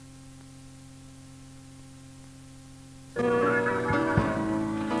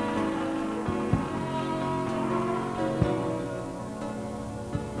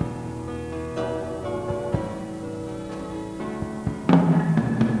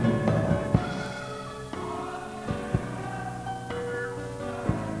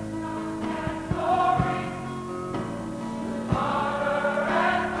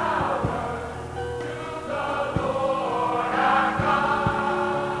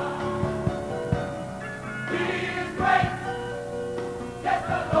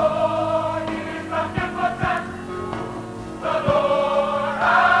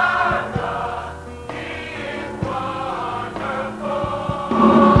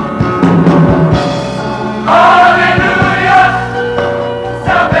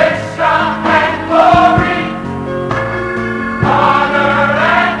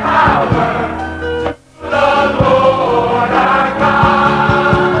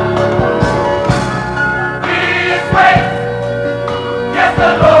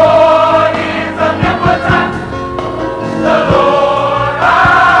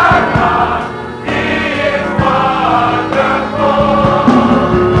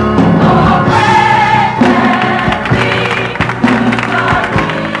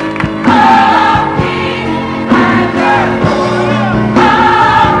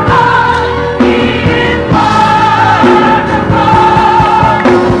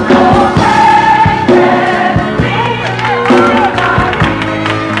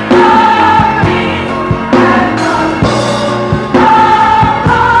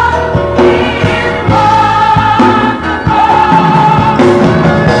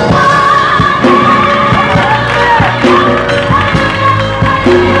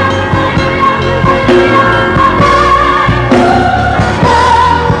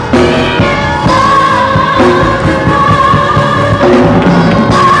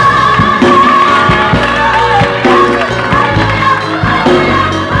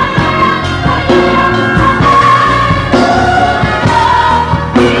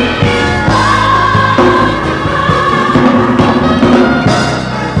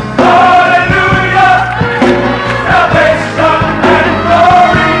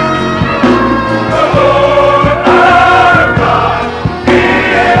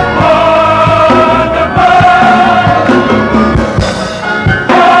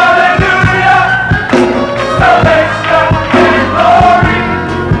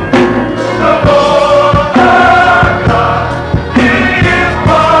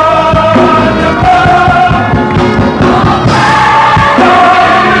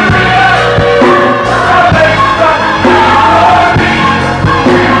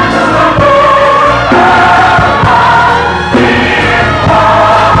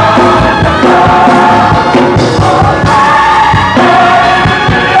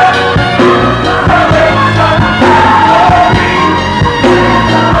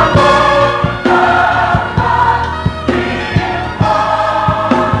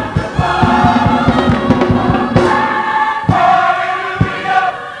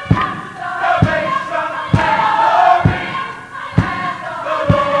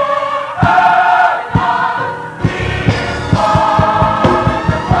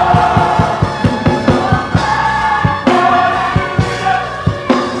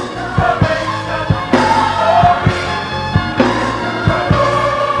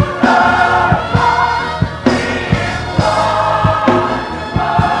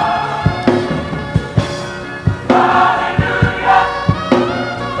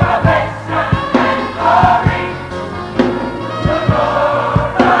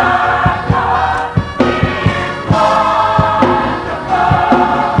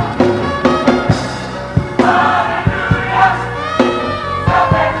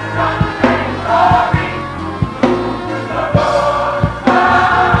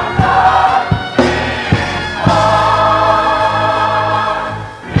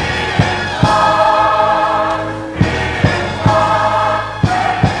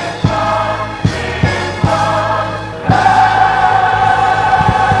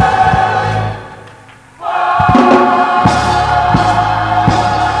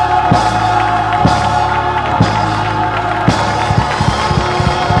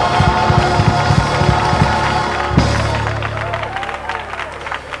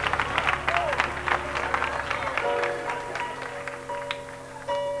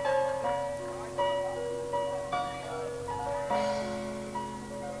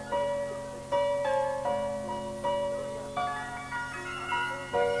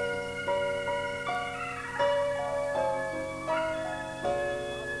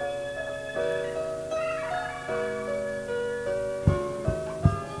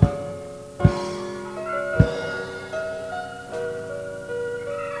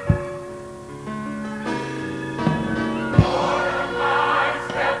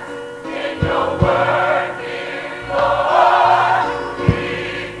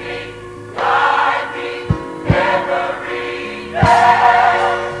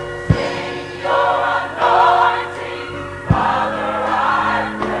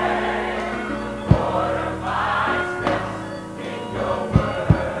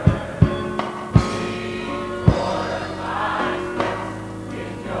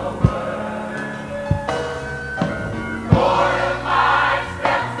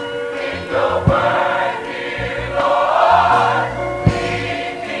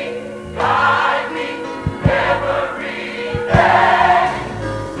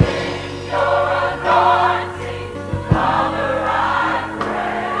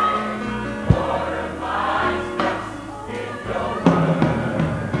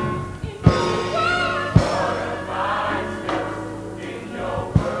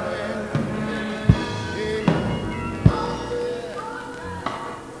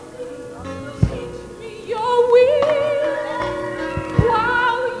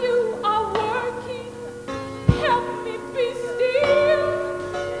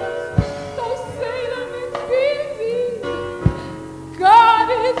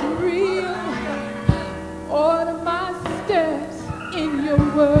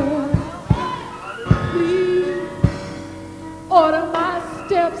your word. Please order my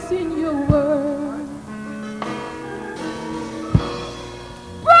steps in your word.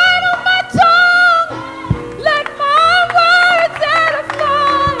 Bridle my tongue, let my words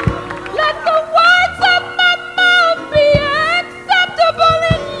edify. Let the words of my mouth be acceptable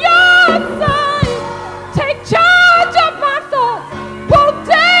in your sight. Take charge of my thoughts, both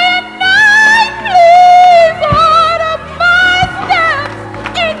day and night. Please order my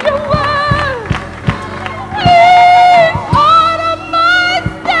steps in your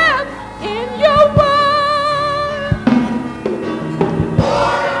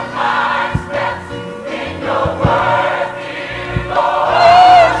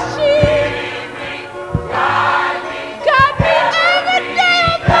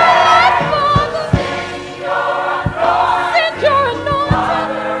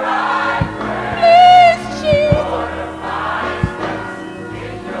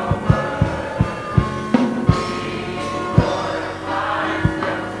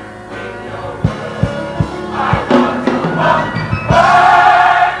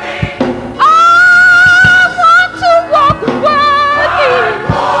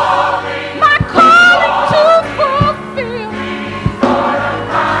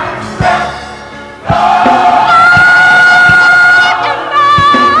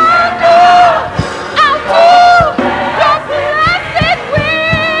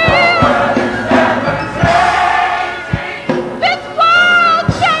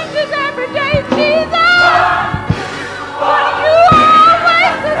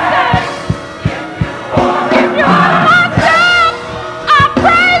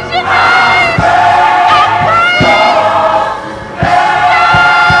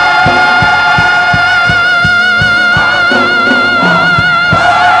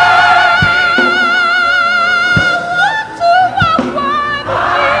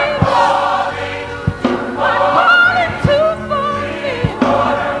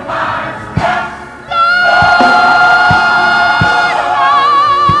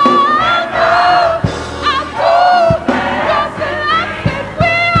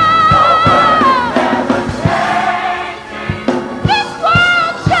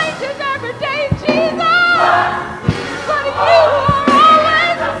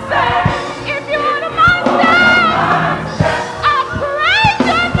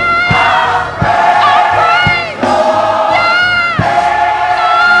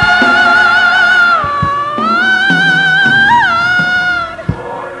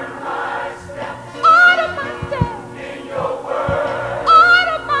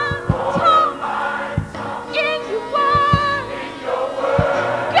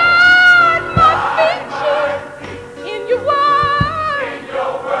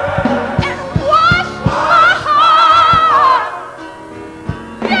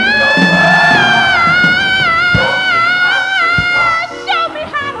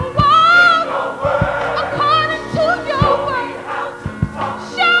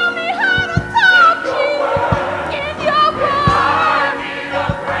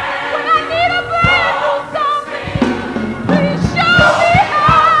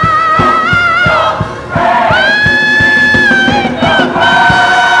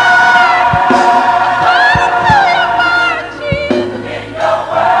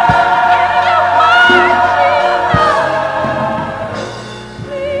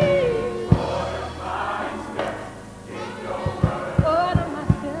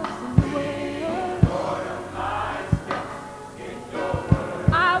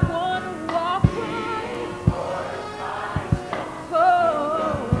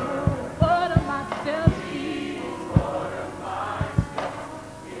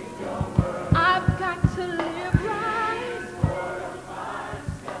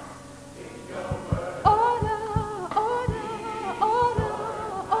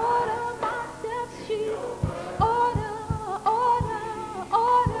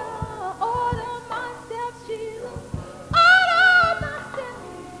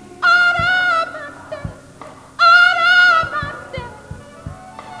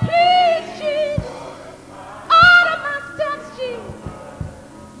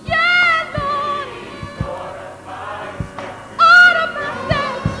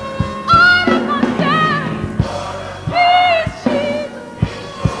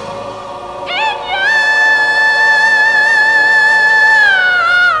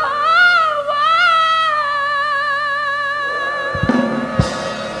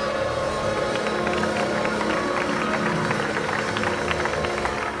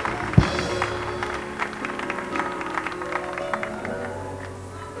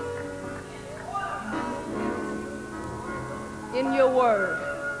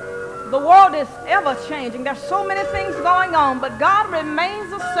word. The world is ever changing. There's so many things going on, but God remains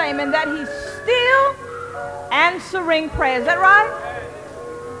the same in that he's still answering prayers. Is that right?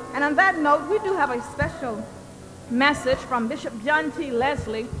 And on that note, we do have a special message from Bishop John T.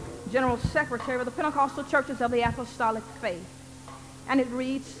 Leslie, General Secretary of the Pentecostal Churches of the Apostolic Faith. And it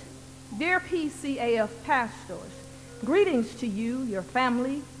reads, Dear PCAF pastors, greetings to you, your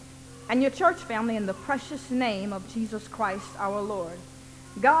family, and your church family in the precious name of Jesus Christ our Lord.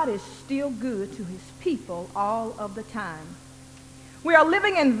 God is still good to his people all of the time. We are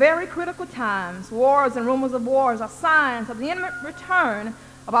living in very critical times. Wars and rumors of wars are signs of the imminent return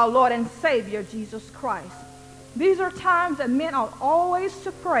of our Lord and Savior, Jesus Christ. These are times that men ought always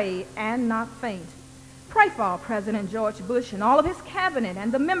to pray and not faint. Pray for our President George Bush and all of his cabinet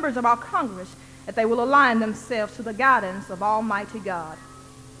and the members of our Congress that they will align themselves to the guidance of Almighty God.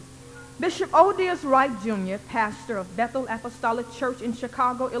 Bishop Odious Wright Jr., pastor of Bethel Apostolic Church in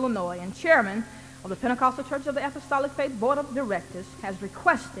Chicago, Illinois, and chairman of the Pentecostal Church of the Apostolic Faith Board of Directors, has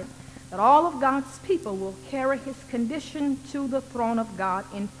requested that all of God's people will carry his condition to the throne of God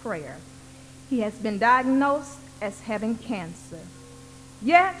in prayer. He has been diagnosed as having cancer.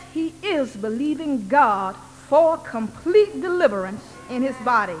 Yet he is believing God for complete deliverance in his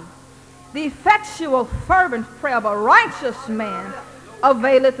body. The effectual, fervent prayer of a righteous man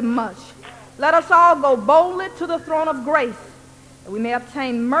availeth much. Let us all go boldly to the throne of grace, that we may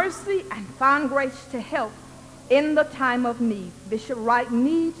obtain mercy and find grace to help in the time of need. Bishop Wright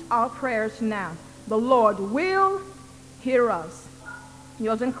needs our prayers now. The Lord will hear us.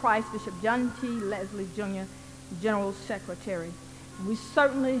 Yours in Christ, Bishop John T. Leslie Jr., General Secretary. We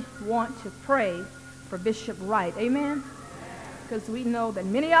certainly want to pray for Bishop Wright. Amen? Because we know that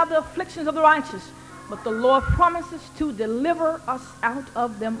many are the afflictions of the righteous, but the Lord promises to deliver us out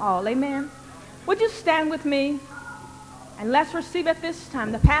of them all. Amen? Would you stand with me? And let's receive at this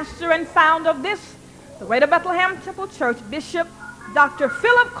time the pastor and founder of this, the Greater Bethlehem Temple Church, Bishop Dr.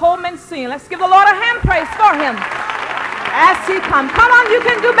 Philip Coleman Sr. Let's give the Lord a hand praise for him as he comes. Come on, you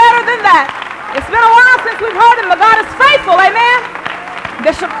can do better than that. It's been a while since we've heard him, but God is faithful. Amen?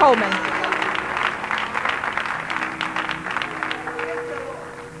 Bishop Coleman.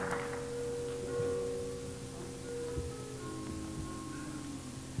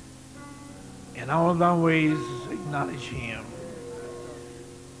 In all thy ways acknowledge him,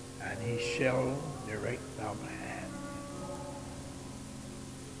 and he shall direct thy path.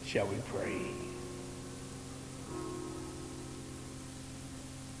 Shall we pray?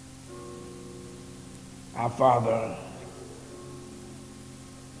 Our Father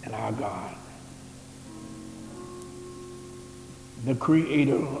and our God, the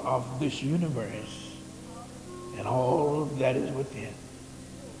creator of this universe and all that is within,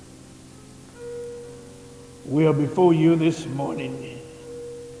 we are before you this morning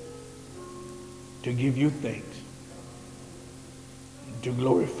to give you thanks and to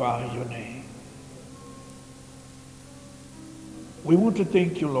glorify your name. We want to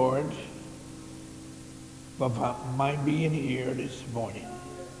thank you, Lord, for my being here this morning,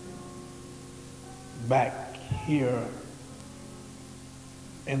 back here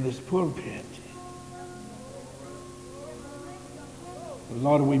in this pulpit.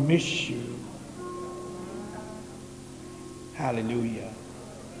 Lord, we miss you. Hallelujah.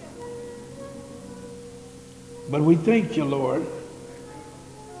 But we thank you, Lord,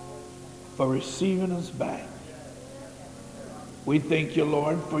 for receiving us back. We thank you,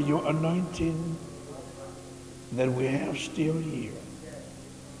 Lord, for your anointing that we have still here.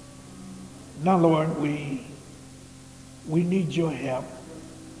 Now, Lord, we need your help,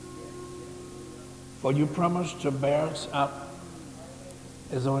 for you promised to bear us up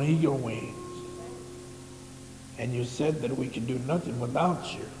as on eagle wings. And you said that we can do nothing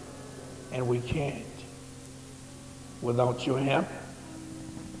without you, and we can't. Without your help,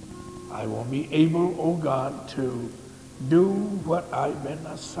 I won't be able, oh God, to do what I've been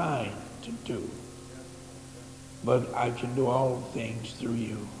assigned to do. But I can do all things through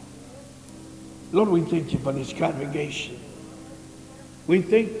you. Lord, we thank you for this congregation. We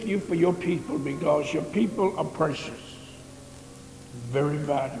thank you for your people, because your people are precious, very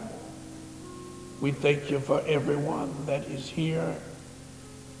valuable. We thank you for everyone that is here,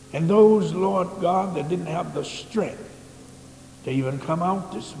 and those, Lord God, that didn't have the strength to even come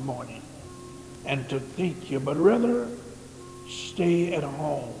out this morning and to thank you, but rather stay at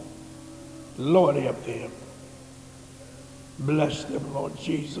home. Lord, help them. Bless them, Lord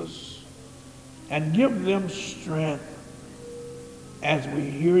Jesus, and give them strength as we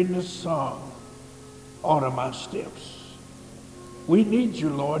hear in this song, Order My Steps. We need you,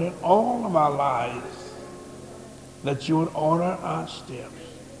 Lord, in all of our lives. that you would order our steps.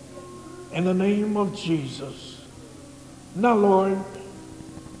 In the name of Jesus. Now, Lord,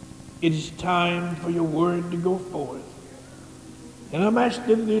 it is time for your word to go forth. And I'm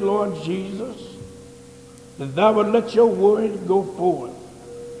asking thee, Lord Jesus, that thou would let your word go forth.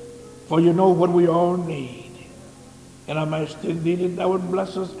 For you know what we all need. And I'm asking thee that thou would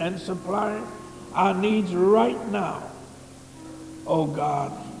bless us and supply our needs right now. Oh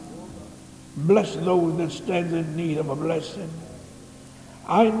God, bless those that stand in need of a blessing.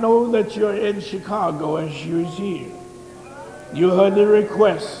 I know that you're in Chicago as you're here. You heard the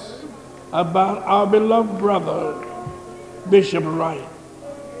request about our beloved brother, Bishop Wright.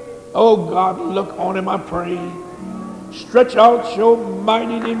 Oh God, look on him, I pray. Stretch out your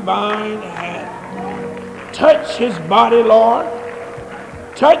mighty divine hand. Touch his body, Lord.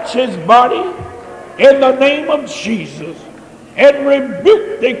 Touch his body in the name of Jesus and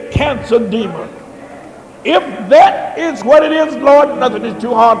rebuke the cancer demon. If that is what it is, Lord, nothing is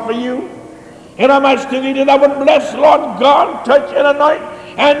too hard for you. And I'm asking you that I would bless, Lord God, touch and anoint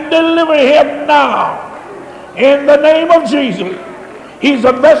and deliver him now. In the name of Jesus. He's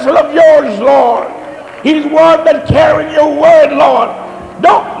a vessel of yours, Lord. He's one that carrying your word, Lord.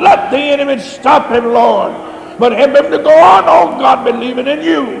 Don't let the enemy stop him, Lord. But help him to go on, oh God, believing in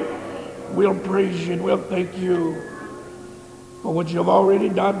you. We'll praise you and we'll thank you for what you've already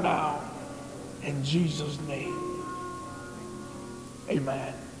done now. In Jesus' name.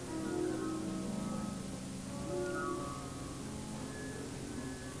 Amen.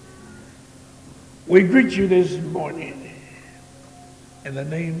 We greet you this morning in the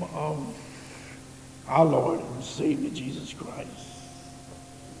name of our Lord and Savior Jesus Christ,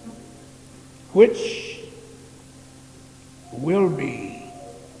 which will be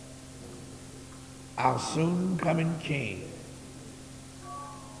our soon coming King.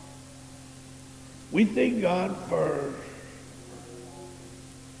 We thank God for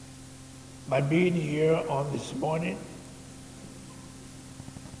my being here on this morning.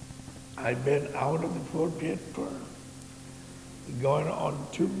 I've been out of the pulpit for going on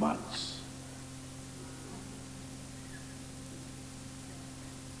 2 months.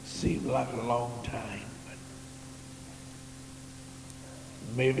 Seemed like a long time, but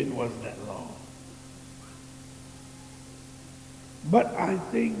maybe it wasn't that long. But I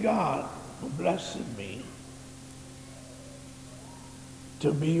thank God for blessing me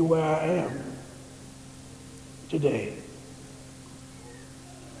to be where I am today.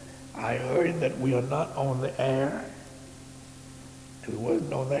 I heard that we are not on the air. We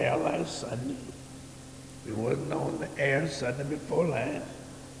wasn't on the air last Sunday. We wasn't on the air Sunday before last.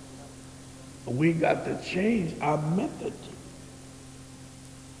 We got to change our method.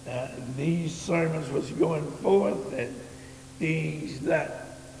 These sermons was going forth and things that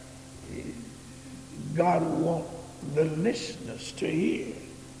God wants the listeners to hear.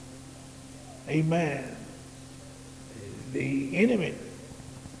 Amen. The enemy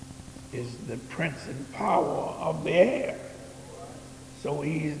is the prince and power of the air. So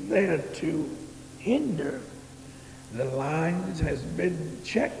he's there to hinder. The lines has been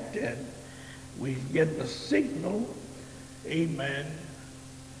checked and we get the signal, amen,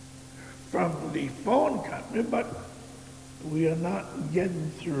 from the phone company, but we are not getting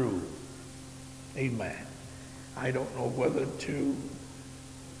through. Amen. I don't know whether to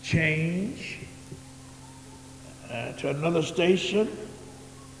change to another station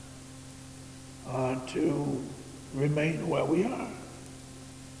to remain where we are.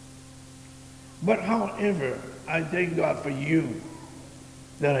 But however, I thank God for you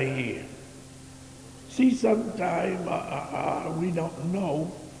that are here. See, sometimes we don't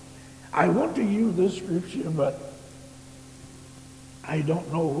know. I want to use this scripture, but I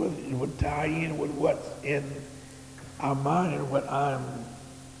don't know whether it would tie in with what's in our mind and what I'm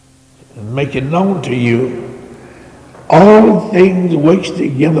making known to you. All things work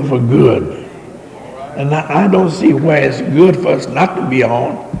together for good. And I don't see where it's good for us not to be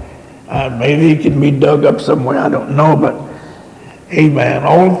on. Maybe it can be dug up somewhere, I don't know, but amen.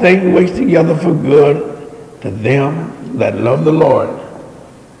 All things work together for good to them that love the Lord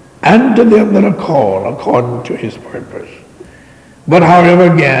and to them that are called according to his purpose. But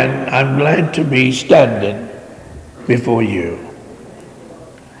however, again, I'm glad to be standing before you.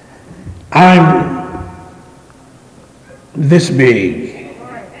 I'm this big.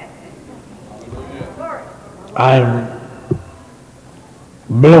 I'm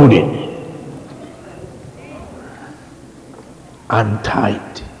bloated. I'm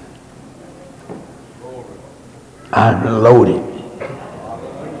tight. I'm loaded.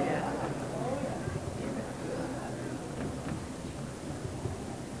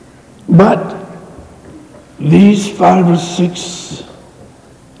 But these 5 or 6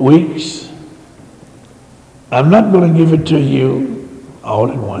 weeks, I'm not going to give it to you all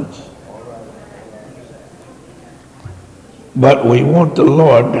at once. But we want the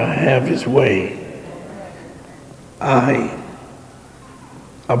Lord to have his way. I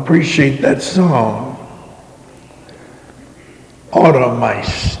appreciate that song, Order My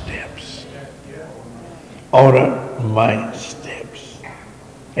Steps. Order my steps.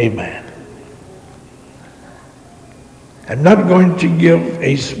 Amen. I'm not going to give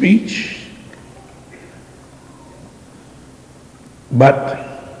a speech, but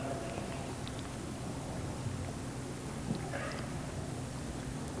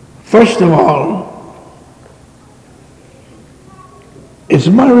first of all, it's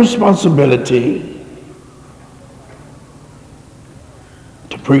my responsibility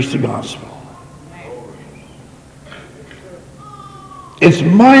to preach the gospel. It's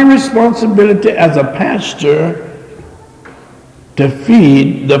my responsibility as a pastor to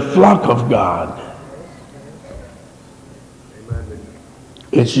feed the flock of God.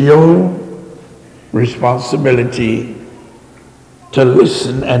 It's your responsibility to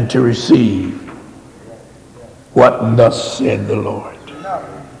listen and to receive what thus said the Lord.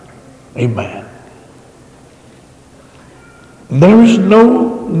 Amen. There is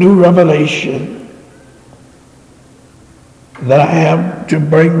no new revelation that I have to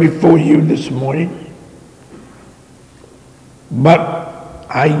bring before you this morning, but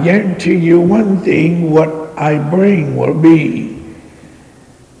I guarantee you one thing: what I bring will be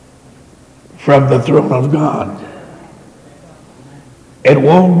from the throne of God. It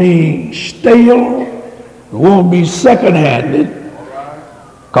won't be stale, it won't be second-handed,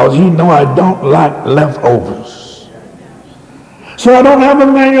 because you know I don't like leftovers. So I don't have a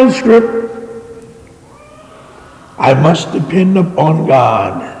manuscript. I must depend upon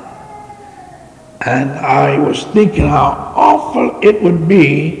God. And I was thinking how awful it would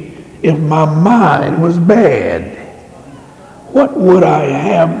be if my mind was bad. What would I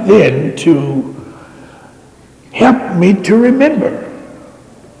have then to help me to remember?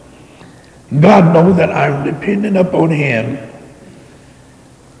 God knows that I'm dependent upon him,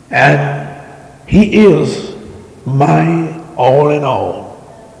 and he is my all in all.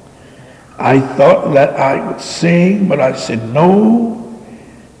 I thought that I would sing, but I said no.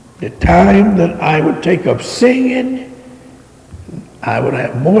 The time that I would take up singing, I would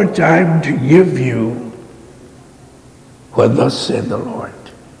have more time to give you what thus said the Lord.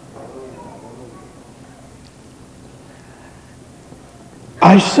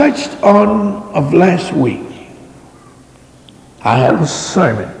 I searched on of last week. I had a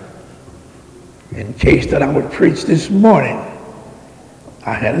sermon in case that I would preach this morning.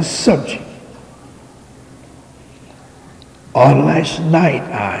 I had a subject. On last night,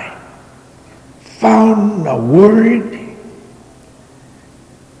 I found a word,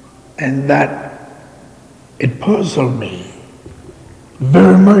 and that it puzzled me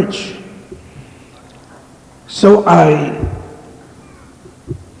very much. So I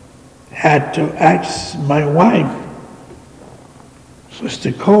had to ask my wife,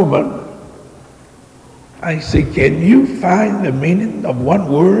 Sister Coleman, I said, can you find the meaning of one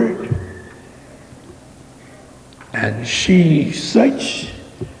word? And she searched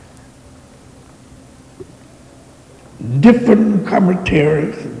different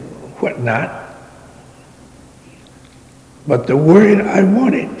commentaries and whatnot, but the word I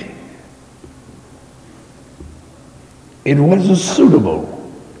wanted, it wasn't suitable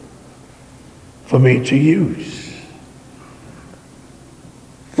for me to use.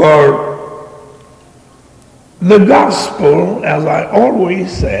 For the gospel, as I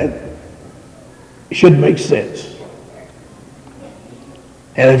always said, should make sense.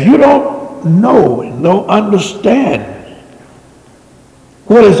 And if you don't know and don't understand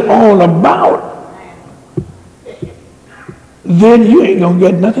what it's all about, then you ain't going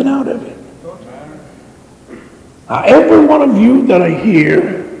to get nothing out of it. Now, every one of you that are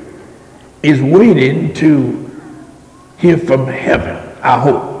here is waiting to hear from heaven, I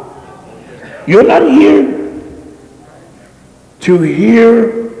hope. You're not here to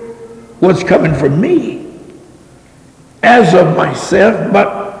hear what's coming from me as of myself,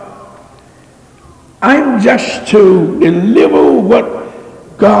 but I'm just to deliver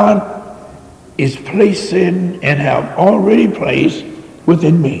what God is placing and have already placed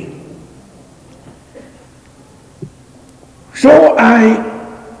within me. So I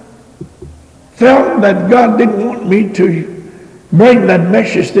felt that God didn't want me to bring that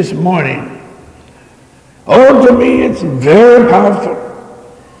message this morning. Oh, to me, it's very powerful.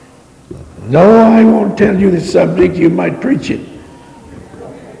 No, I won't tell you the subject. You might preach it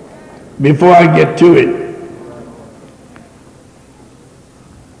before I get to it.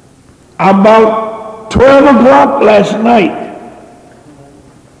 About 12 o'clock last night,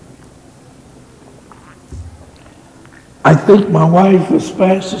 I think my wife was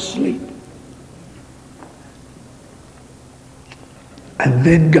fast asleep. And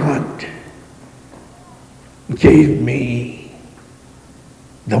then God gave me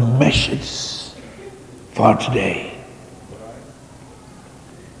the message for today.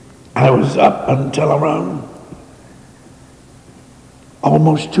 I was up until around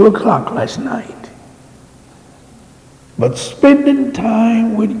almost 2 o'clock last night. But spending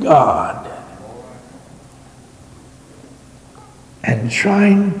time with God and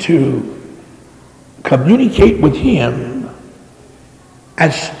trying to communicate with Him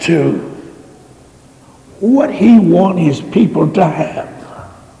as to what He wants His people to have.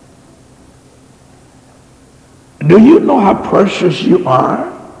 Do you know how precious you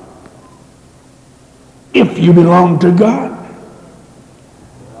are if you belong to God?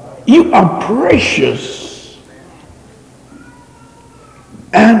 You are precious.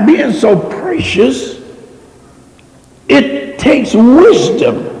 And being so precious, it takes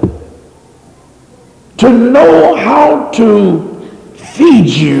wisdom to know how to feed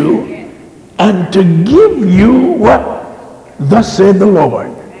you and to give you what thus said the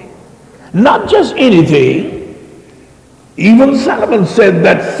Lord. Not just anything. Even Solomon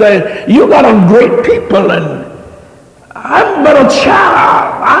said, you got a great people and I'm but a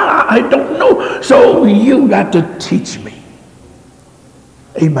child. I don't know. So you got to teach me.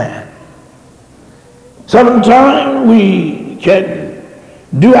 Amen. Sometimes we can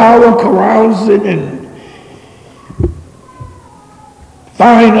do our carousing and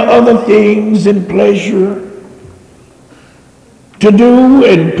find other things in pleasure to do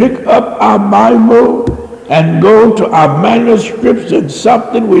and pick up our Bible and go to our manuscripts and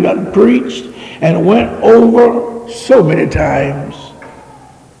something we done preached and went over so many times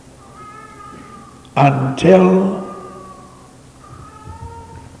until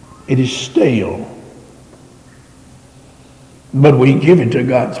it is stale. But we give it to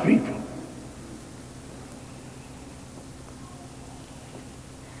God's people.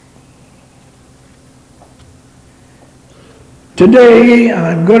 Today,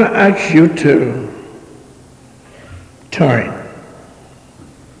 I'm going to ask you to turn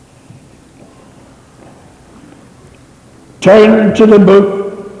to the book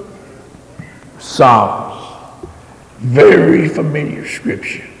Psalms. Very familiar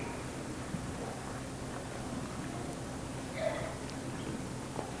scripture.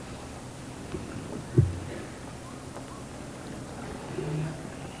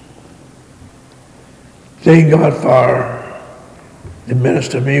 Thank God for the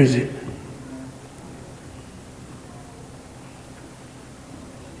minister of music.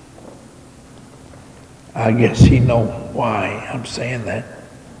 I guess he knows why I'm saying that.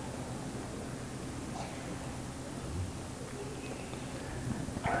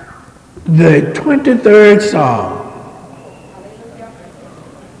 The 23rd Psalm.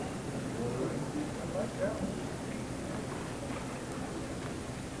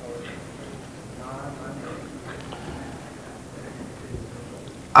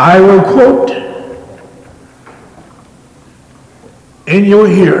 I will quote in your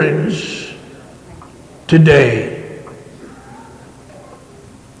hearings today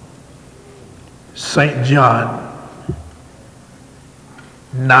St. John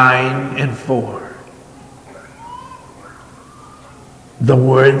 9:4, the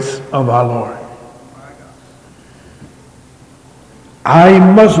words of our Lord. I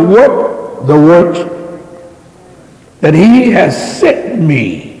must work the work that He has sent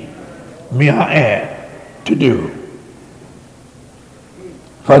me to do.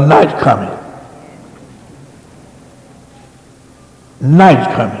 For night coming,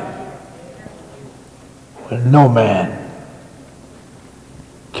 when no man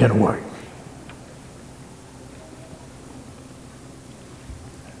can work.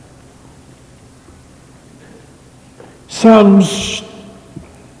 Psalms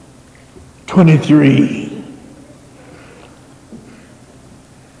 23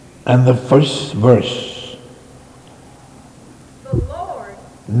 and the first verse. The Lord.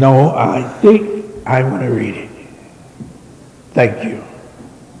 No, I think I want to read it. Thank you.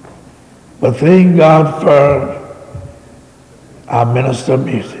 But thank God for our minister of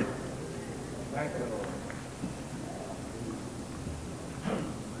music.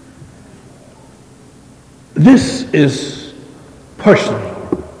 This is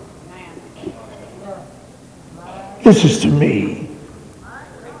personal. This is to me.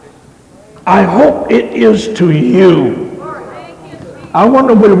 I hope it is to you. I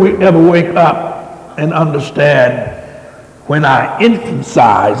wonder will we ever wake up and understand when I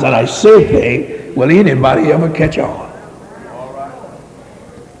emphasize and I say things, will anybody ever catch on?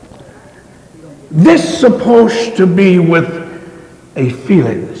 This supposed to be with a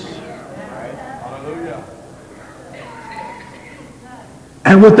feelings.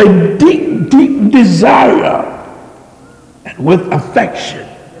 And with a deep, deep desire and with affection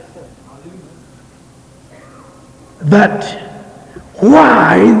that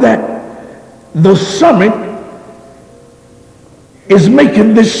why that the summit is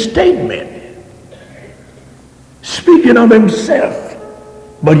making this statement, speaking of himself,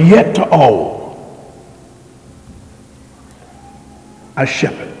 but yet to all, a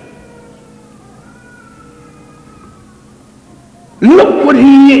shepherd. Look what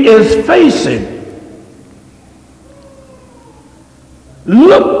he is facing.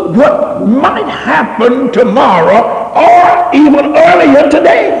 Look what might happen tomorrow or even earlier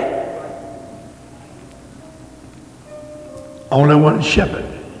today. Only one shepherd.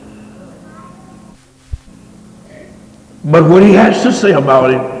 But what he has to say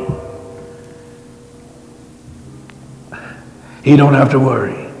about it, he don't have to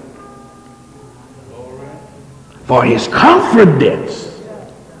worry. For his confidence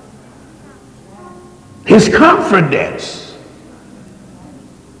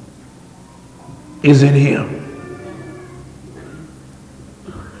is in him.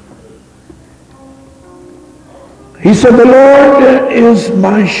 He said, the Lord is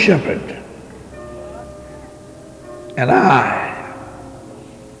my shepherd, and I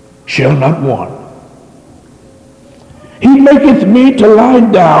shall not want. He maketh me to lie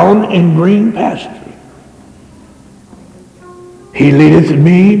down in green pasture. He leadeth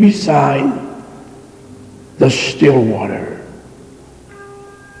me beside the still water.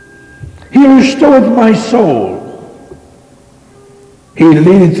 He restoreth my soul. He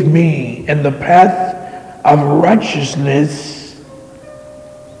leadeth me in the path of righteousness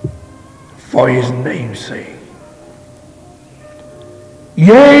for his name's sake.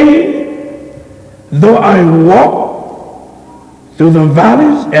 Yea, though I walk through the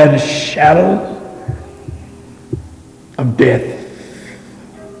valleys and shadows of death,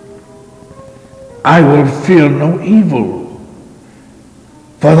 I will fear no evil,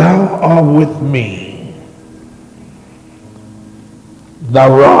 for thou art with me. Thy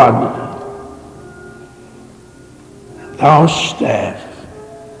rod, thy staff,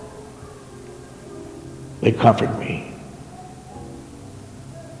 they comfort me.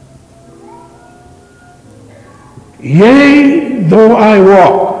 Yea, though I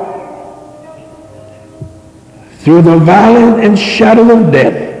walk through the valley and shadow of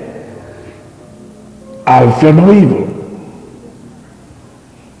death, I will fear no evil,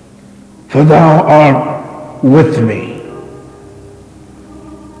 for thou art with me.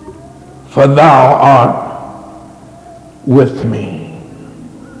 For thou art with me.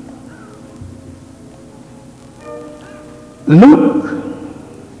 Luke,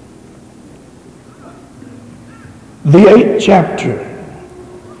 the 8th chapter.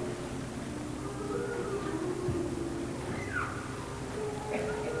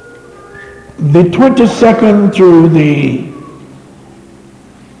 The 22nd through the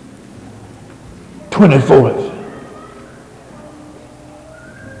 24th.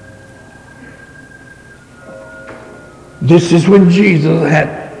 This is when Jesus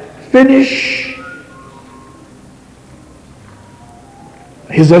had finished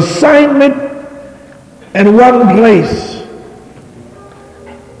his assignment in one place.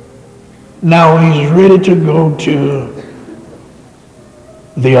 Now he's ready to go to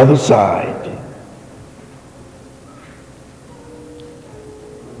the other side.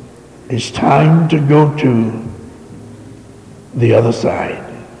 It's time to go to the other side.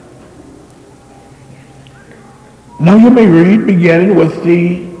 Now you may read beginning with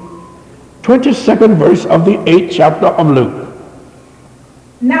the 22nd verse of the 8th chapter of Luke.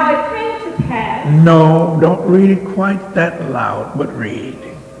 Now it came to pass. No, don't read it quite that loud, but read.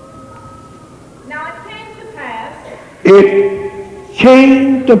 Now it came to pass. It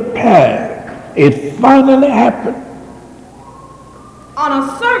came to pass. It finally happened. On a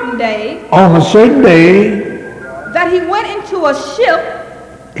certain day. On a certain day. That he went into a ship.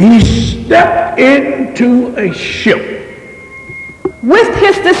 He stepped into a ship. With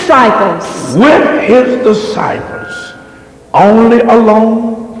his disciples. With his disciples. Only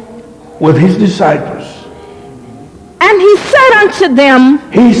alone with his disciples. And he said unto them.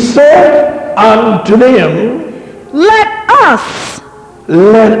 He said unto them. Let us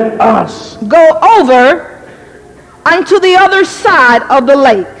go over unto the other side of the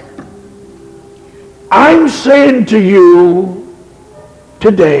lake. I'm saying to you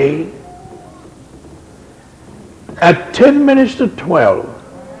today, At 10 minutes to 12,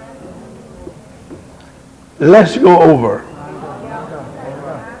 let's go over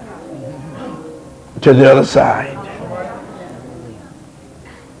to the other side.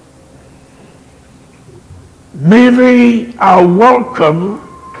 Maybe our welcome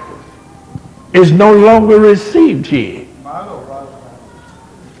is no longer received here.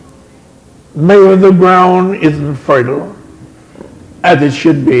 Maybe the ground isn't fertile as it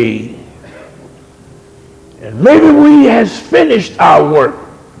should be. And maybe we has finished our work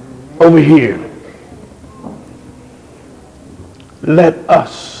over here. Let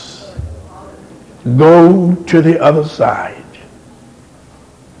us go to the other side.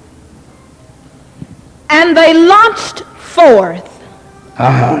 And they launched forth.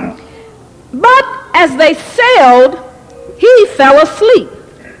 But as they sailed, he fell asleep.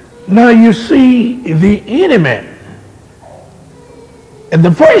 Now you see, the enemy, in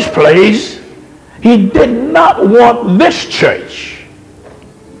the first place, he did not want this church,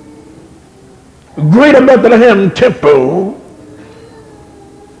 Greater Bethlehem Temple,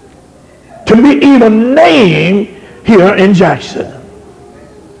 to be even named here in Jackson.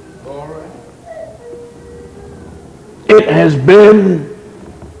 It has been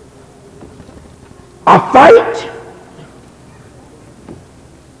a fight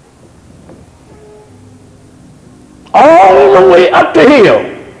all the way up the hill.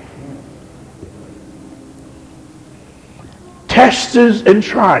 Tests and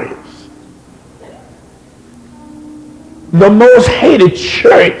trials. The most hated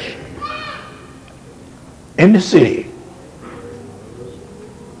church in the city.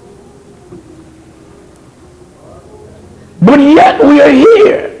 But yet we are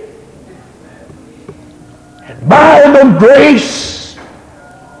here. And by the grace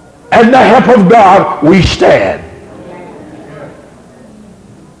and the help of God, we stand.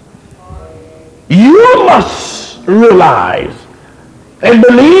 You must realize and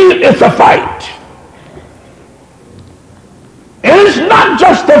believe it's a fight. And it's not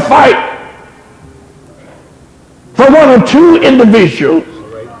just a fight for one or two individuals.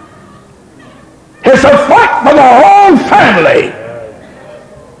 It's a fight for the whole family.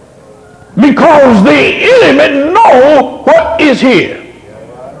 Because the enemy know what is here.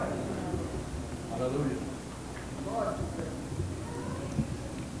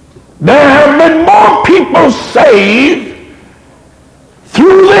 There have been more people saved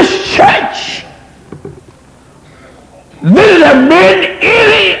through this church than there have been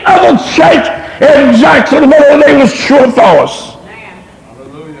any other church in Jackson, whether they was true or false.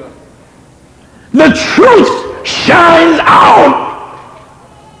 The truth shines out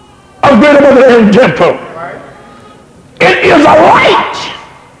of Greater Bethlehem Temple. It is a light,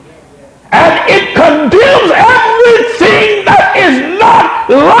 and it condemns everything that is not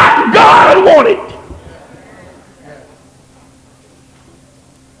like God wanted.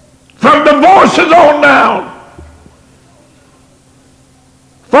 From divorces on down,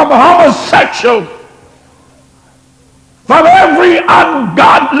 from homosexual, from every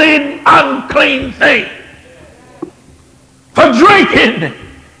ungodly, unclean thing, for drinking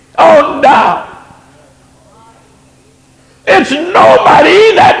on down. It's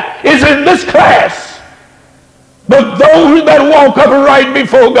nobody that is in this class but those that walk upright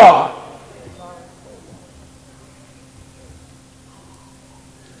before God.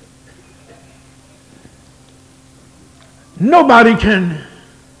 Nobody can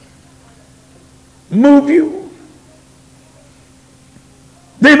move you.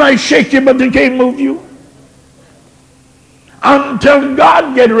 They might shake you, but they can't move you until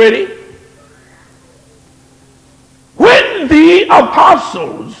God get ready. When the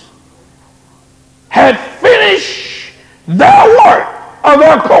apostles had finished their work of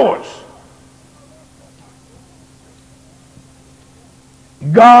their course,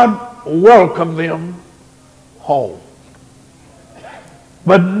 God welcomed them home.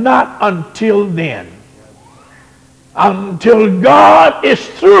 But not until then. Until God is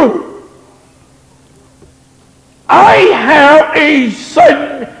through. I have a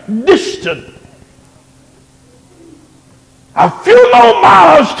certain distance, a few more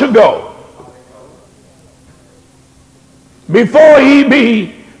miles to go before he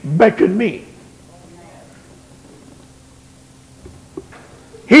be beckon me.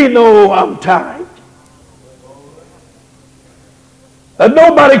 He know I'm tired. And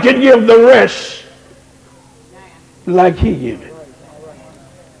nobody can give the rest like he gives it.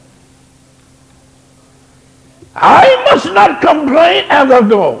 I must not complain as I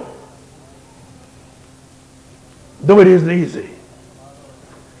go, though it isn't easy.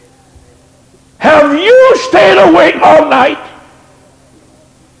 Have you stayed awake all night?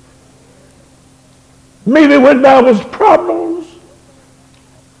 Maybe when there was problems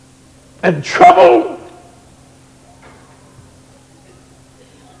and trouble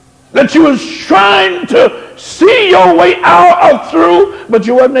that you was trying to see your way out or through, but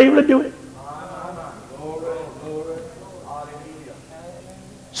you wasn't able to do it.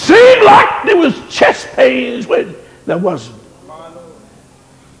 Seemed like there was chest pains when there wasn't.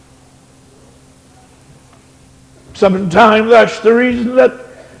 Sometimes that's the reason that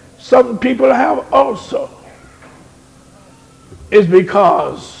some people have also, is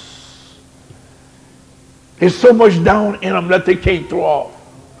because there's so much down in them that they can't throw off.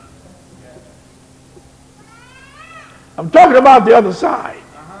 I'm talking about the other side.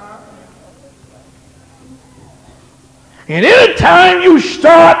 And any time you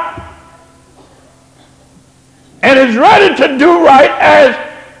start and is ready to do right, as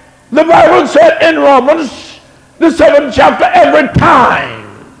the Bible said in Romans, the 7th chapter, every time.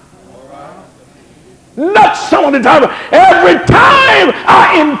 Not some of the time, but every time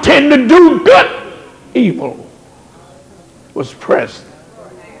I intend to do good, evil was present.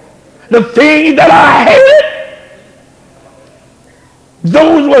 The thing that I hated,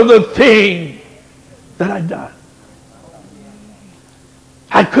 those were the things that I done.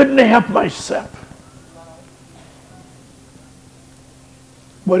 I couldn't help myself.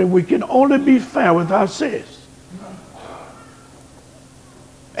 But if we can only be fair with ourselves,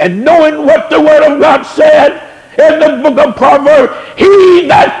 and knowing what the Word of God said in the book of Proverbs, he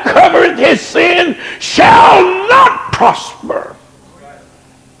that covereth his sin shall not prosper.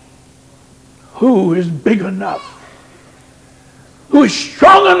 Who is big enough? Who is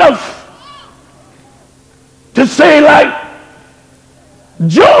strong enough to say, like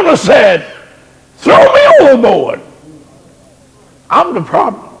Jonah said, throw me overboard? I'm the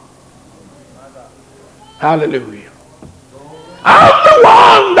problem. Hallelujah. I'm the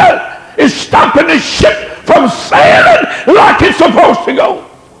one that is stopping the ship from sailing like it's supposed to go.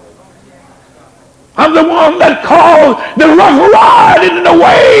 I'm the one that caused the rough ride and the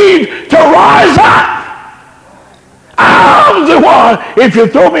wave to rise up. I'm the one, if you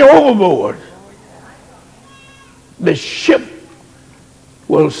throw me overboard, the ship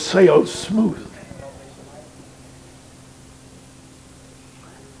will sail smoothly.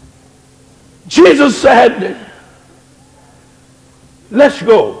 Jesus said, let's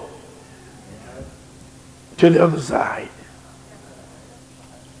go to the other side.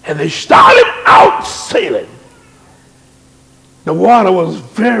 And they started out sailing. The water was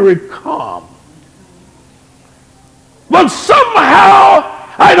very calm. But somehow,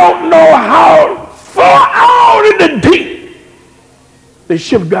 I don't know how far out in the deep the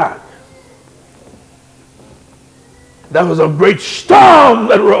ship got. There was a great storm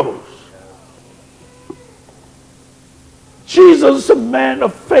that rose. Jesus, a man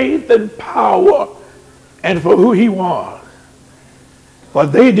of faith and power, and for who he was.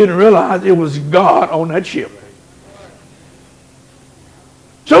 But they didn't realize it was God on that ship.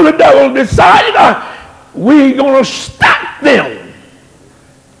 So the devil decided, we're going to stop them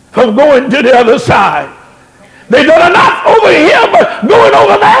from going to the other side. They done enough over here, but going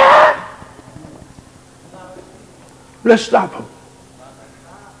over there, let's stop them.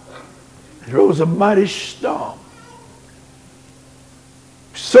 There rose a mighty storm.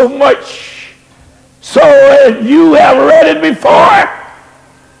 So much so as you have read it before,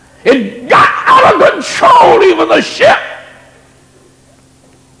 it got out of control, even the ship.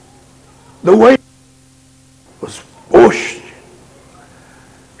 The wave was pushed.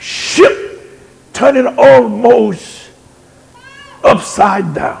 Ship turning almost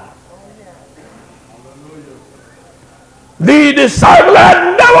upside down. The disciple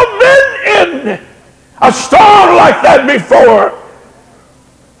had never been in a storm like that before.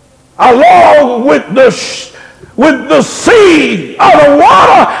 Along with the sea or the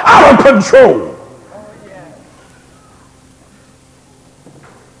water out of control.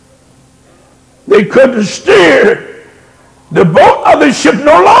 They couldn't steer the boat or the ship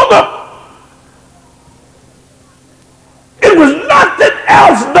no longer. It was nothing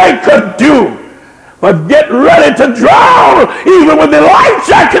else they could do but get ready to drown, even with the life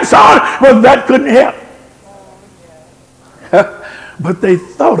jackets on, but that couldn't help. But they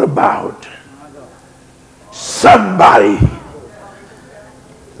thought about somebody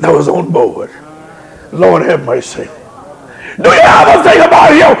that was on board. Lord have mercy. Do you ever think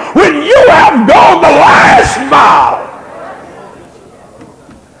about you when you have gone the last mile?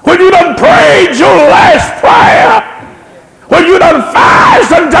 When you done prayed your last prayer? When you done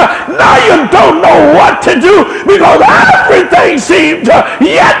fast until now you don't know what to do because everything seemed to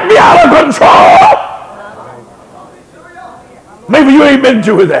yet be out of control? Maybe you ain't been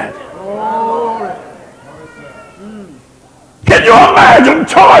through that. Can you imagine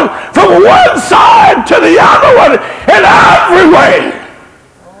tossed from one side to the other one in every way?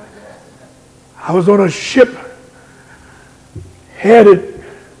 I was on a ship headed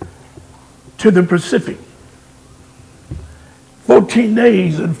to the Pacific. 14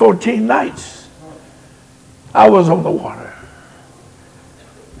 days and 14 nights I was on the water.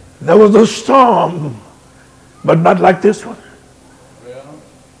 There was a storm, but not like this one.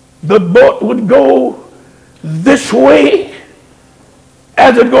 The boat would go this way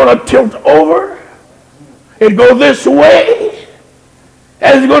as it's going to tilt over. It'd go this way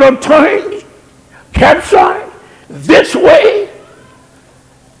as it's going to turn, capsize, this way.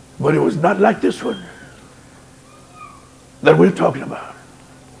 But it was not like this one that we're talking about.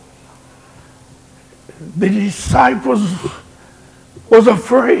 The disciples was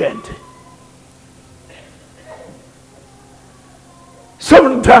afraid.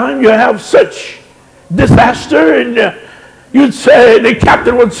 Sometimes you have such disaster and you'd say, the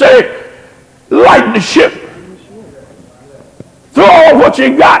captain would say, lighten the ship. Throw all what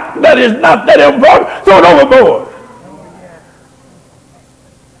you got that is not that important, throw it overboard.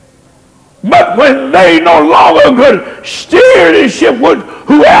 But when they no longer could steer the ship with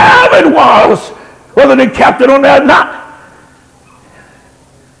whoever it was, whether the captain on there or not,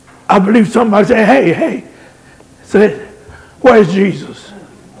 I believe somebody said, hey, said, where's Jesus?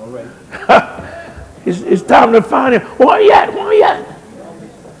 All right. It's time to find him. Where he at?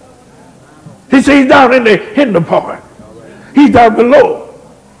 He said he's down in the part. He's down below.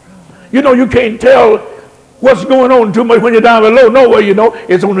 You know, you can't tell what's going on too much when you're down below. Nowhere you know,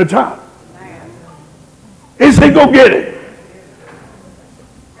 it's on the top. He said, go get it.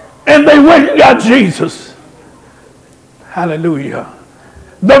 And they went and got Jesus. Hallelujah.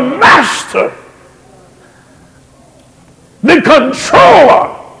 The master, the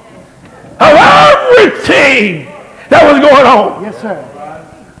controller of everything that was going on. Yes, sir.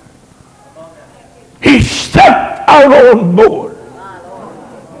 He stepped out on board.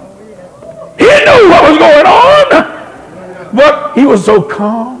 He knew what was going on, but he was so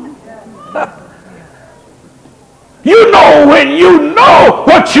calm. You know, when you know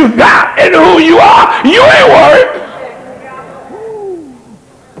what you got and who you are, you ain't worried.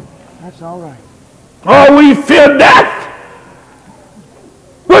 That's all right. Oh, we fear death.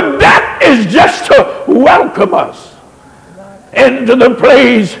 But death is just to welcome us into the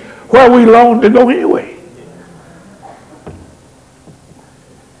place where we long to go anyway.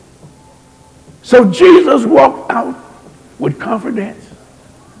 So Jesus walked out with confidence.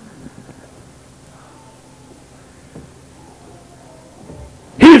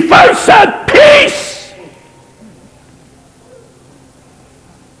 He first said, peace.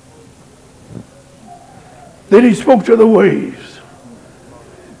 Then he spoke to the waves.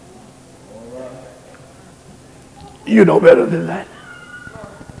 You know better than that.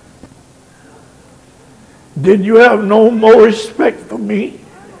 Did you have no more respect for me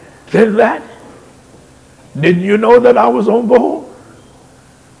than that? Didn't you know that I was on board?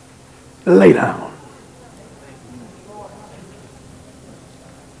 Lay down.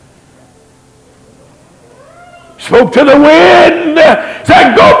 Spoke to the wind,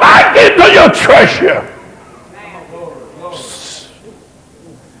 said, go back into your treasure.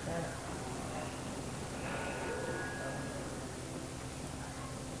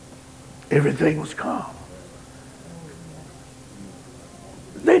 Everything was calm.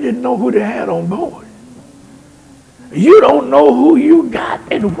 They didn't know who they had on board. You don't know who you got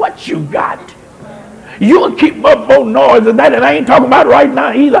and what you got. You'll keep up more noise than that, and I ain't talking about right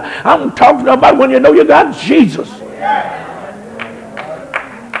now either. I'm talking about when you know you got Jesus.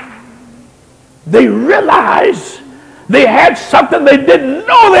 They realized they had something they didn't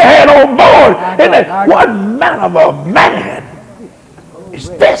know they had on board. And they, what manner of a man is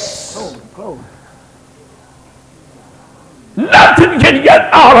this? Nothing can get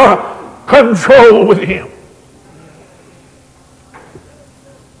out of control with him.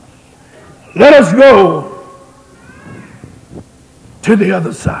 Let us go to the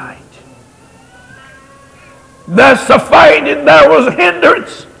other side. There's the fighting, there was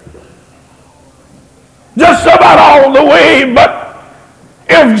hindrance. Just about all the way, but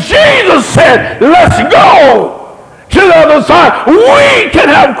if Jesus said, let's go to the other side, we can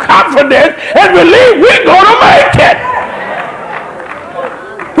have confidence and believe we're going to make it.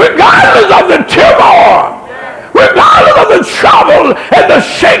 Regardless of the turmoil, regardless of the trouble and the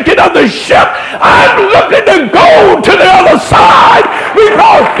shaking of the ship, I'm looking to go to the other side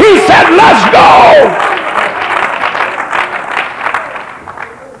because he said, let's go.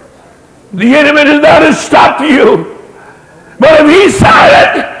 The enemy does not stop you. But if he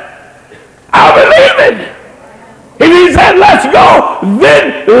said it, I believe it. If he said, let's go,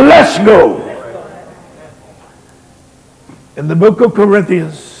 then let's go. In the book of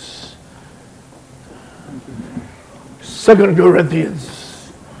Corinthians, 2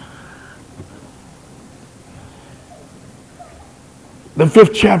 Corinthians, the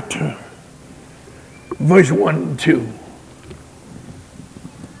 5th chapter, verse 1 and 2.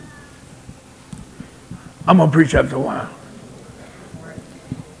 I'm going to preach after a while.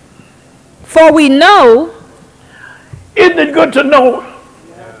 For we know. Isn't it good to know?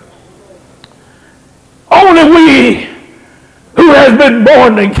 Only we who has been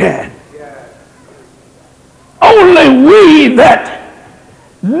born again. Only we that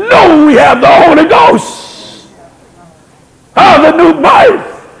know we have the Holy Ghost are the new birth.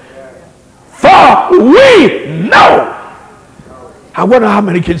 For we know. I wonder how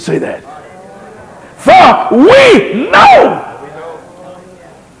many can say that. For we know.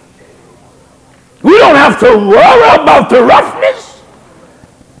 We don't have to worry about the roughness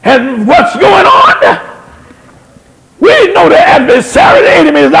and what's going on. We know the adversary, the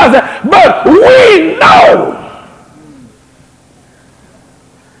enemy is out there, but we know.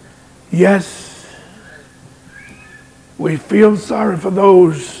 Yes, we feel sorry for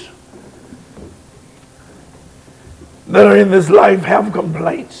those that are in this life, have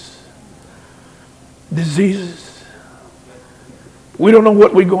complaints, diseases. We don't know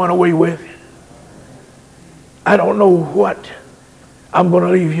what we're going away with. I don't know what I'm going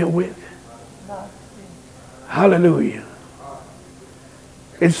to leave here with. Hallelujah.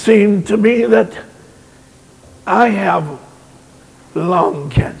 It seemed to me that I have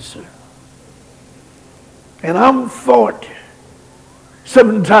lung cancer. And I'm thought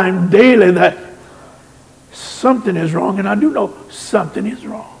 7 times daily that something is wrong, and I do know something is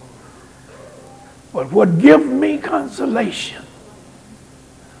wrong. But what gives me consolation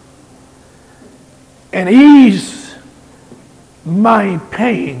and ease my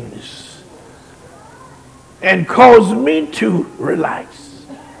pains and cause me to relax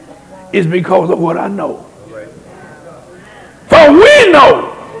is because of what I know. For we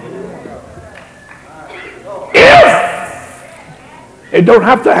know if, it don't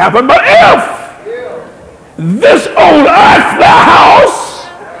have to happen, but if this old earthly house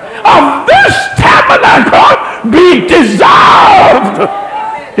of this tabernacle be dissolved,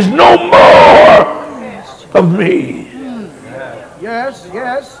 is no more of me. Yes,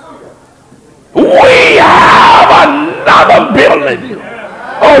 yes. We have another building.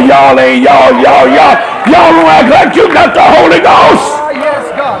 Oh, y'all don't act like you got the Holy Ghost.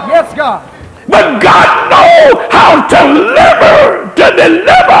 Yes, God. Yes, God. But God knows how to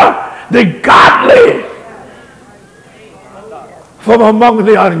deliver the godly from among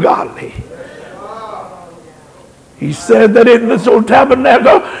the ungodly. He said that in this old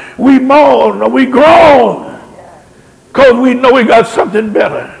tabernacle we mourn or we groan because we know we got something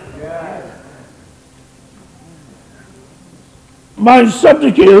better. My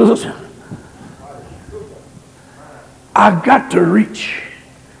subject is, I got to reach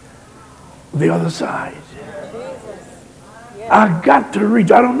the other side. I got to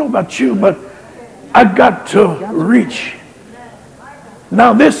reach. I don't know about you, but I got to reach.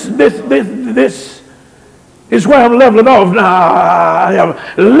 Now this is where I'm leveling off now. I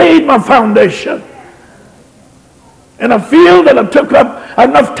have laid my foundation. And I feel that I took up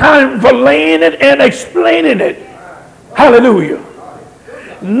enough time for laying it and explaining it. Hallelujah.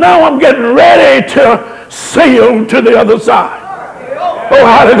 Now I'm getting ready to sail to the other side. Oh,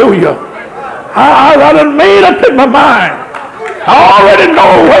 hallelujah. I done made up in my mind. I already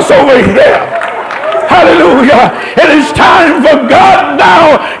know what's over here. Hallelujah. It is time for God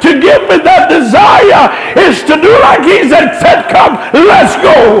now to give me that desire is to do like he said, come, let's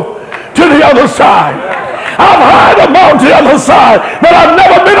go to the other side. I've heard about the other side, but I've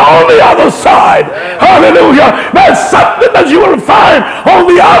never been on the other side. Hallelujah. There's something that you will find on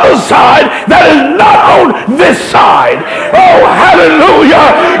the other side that is not on this side. Oh,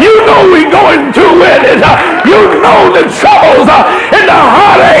 hallelujah. You know we're going through it. You know the troubles and the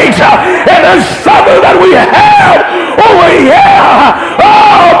heartaches and the struggle that we have over here.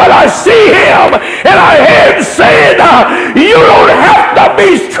 Oh, but I see him and I hear him saying, you don't have to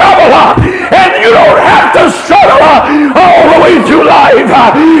be troubled and you don't have to struggle all the way through life.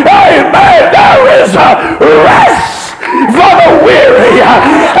 Amen. There is rest for the weary.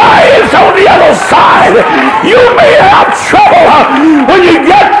 It's on the other side. You may have trouble when you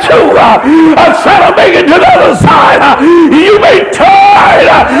get to trying to make it to the other side. You may turn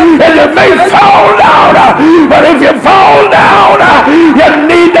and you may fall down. But if you fall down, you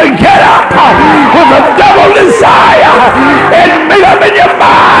need to get up with a double desire and made up in your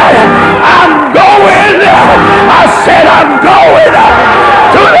mind, I'm going. I said I'm going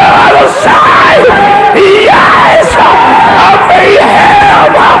to the other side. Yes, I may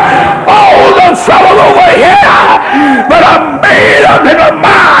have all the trouble over here, but I'm made up in my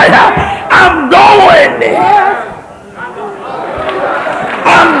mind. I'm going.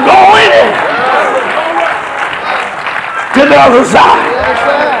 I'm going to the other side.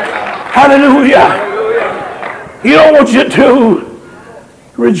 Hallelujah. He don't want you to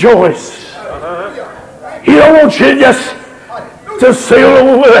rejoice. He don't want you just to sail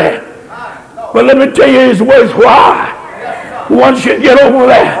over there. But let me tell you his words why. Once you get over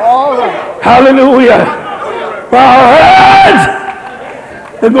there, hallelujah, our heads,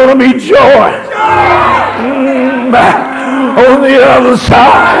 there's going to be joy on the other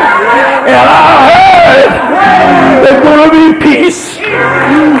side. And I heard there's going to be peace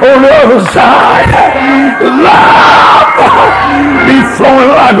on the other side. Love be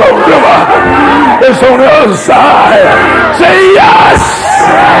flowing like a river. It's on the other side. Say yes.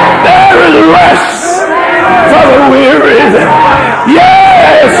 There is rest for the weary.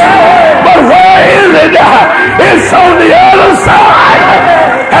 Yes. But where is it? It's on the other side.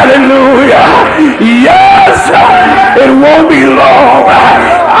 Hallelujah. Yes. It won't be long.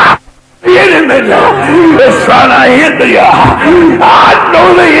 The enemy is trying to hinder you. I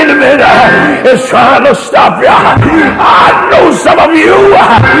know the enemy is trying to stop you. I know some of you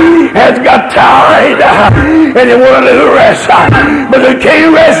has got tired and you want a little rest, but you can't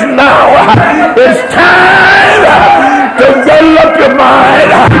rest now. It's time to build up your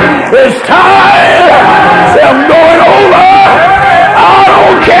mind. It's time. Say, I'm going over. I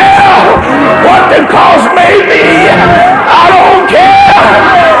don't care what the cost may be. I don't care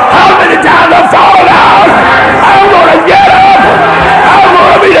how many times I fall down. I'm going to get up. I'm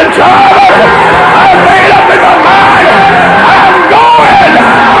going to be determined. I'm made up in my mind. I'm going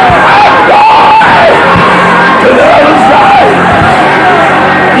to the other side.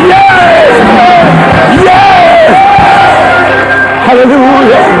 Yes. Yes.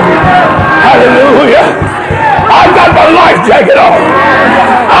 Hallelujah. Hallelujah. I've got my life jacket on.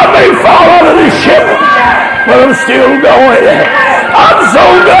 I may fall out of this ship, but I'm still going. I'm so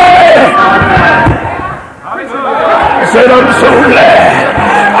glad. I said, I'm so glad.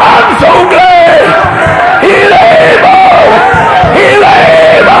 I'm so glad. He's able. He's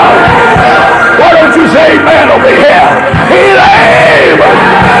able. Why don't you say amen over here? He's able.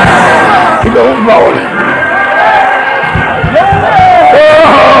 He's going forward.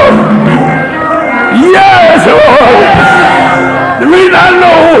 Oh, yes, Lord. The reason I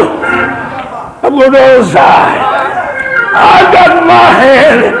know I'm going to the other side, I got my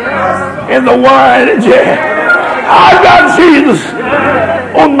hand in the wine jar. I got Jesus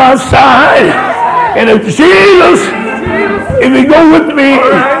on my side. And if Jesus, if he go with me,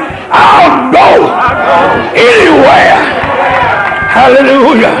 I'll go anywhere.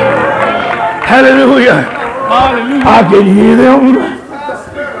 Hallelujah. Hallelujah. I can hear them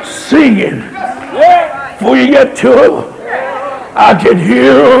singing. Before you get to it, I can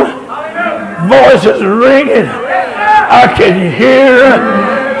hear voices ringing. I can hear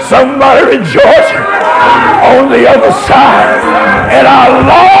somebody rejoicing on the other side. And I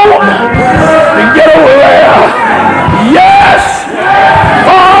long to get over there. Yes,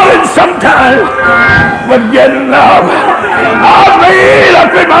 falling sometimes, but getting up. I made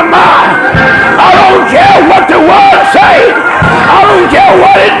up in my mind. I don't care what the world say. I don't care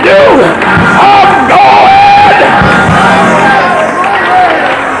what it do. I'm going.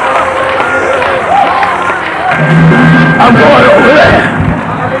 I'm going over there.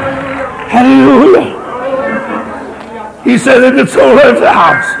 Hallelujah. He said, if it's all of the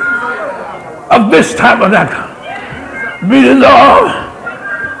house of this tabernacle be dissolved,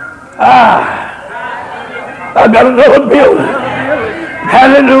 I got another building.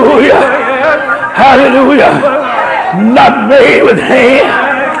 Hallelujah. Hallelujah. Not made with hand.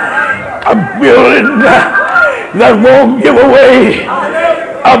 A building that won't give away.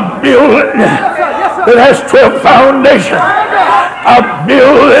 A building that has 12 foundations. A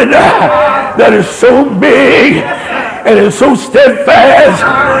building that is so big and is so steadfast,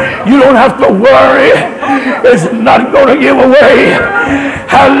 you don't have to worry. It's not going to give away.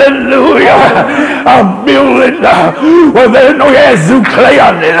 Hallelujah. A building where there's no clay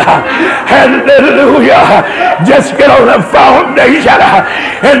on it. Hallelujah. Just get on the foundation,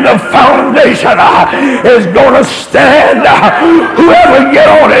 and the foundation is going to stand. Whoever get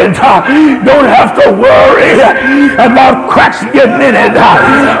on it don't have to worry about cracks getting in it.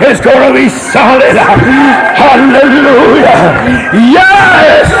 It's going to be solid. Hallelujah.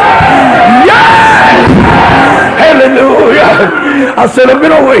 Yes. Yes. Hallelujah. I said, I've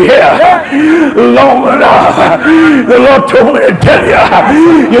been over here long enough. The Lord told me to tell you,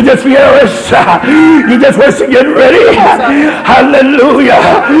 you just be rest. You just rest and get ready. Hallelujah.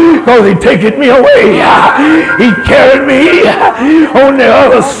 Because He taken me away. He carried me on the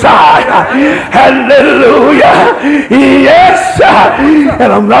other side. Hallelujah. Yes.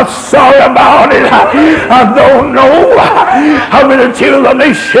 And I'm not sorry about it. I don't know how many tears I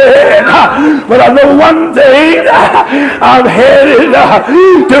may shed, but I know one thing. I'm headed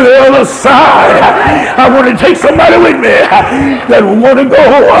to the other side. I want to take somebody with me that want to go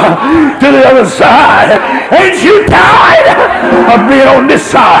to the other side. Ain't you tired of being on this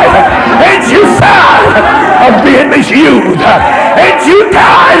side? Ain't you tired of being misused? Ain't you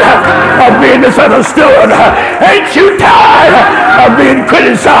tired of being misunderstood? Ain't you tired of being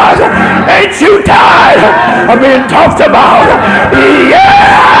criticized? Ain't you tired of being talked about?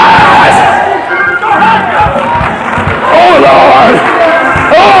 Yes! Oh Lord!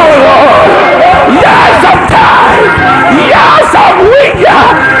 Oh Lord! Yes, I'm tired! Yes, I'm weak!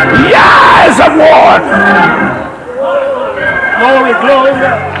 Yes, I'm worn! Glory, glory!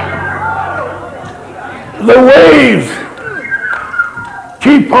 The waves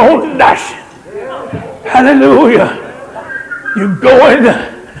keep on dashing. Hallelujah. You're going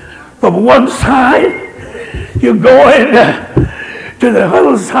from one side, you're going to the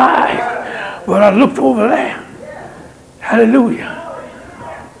other side. But I looked over there. Hallelujah.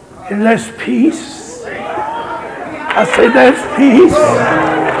 And there's peace. I say there's peace.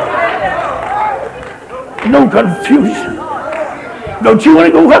 No confusion. Don't you want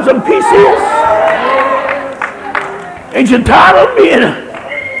to go have some peace here? Ain't you tired of being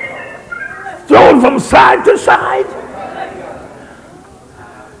thrown from side to side?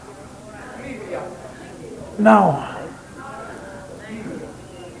 Now,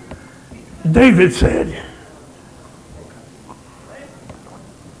 David said,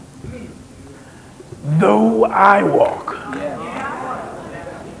 though I walk,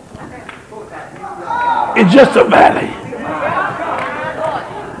 it's just a valley.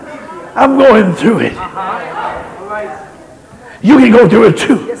 I'm going through it. You can go through it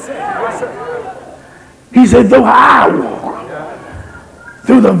too. He said, though I walk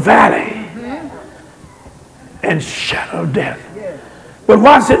through the valley and shadow of death. But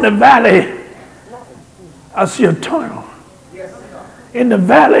whilst in the valley, I see a tunnel. In the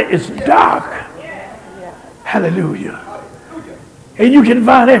valley, it's dark. Hallelujah. And you can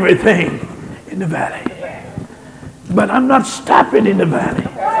find everything in the valley. But I'm not stopping in the valley.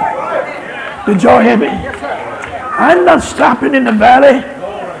 Did y'all hear me? I'm not stopping in the valley,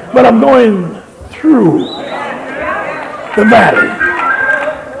 but I'm going through the valley.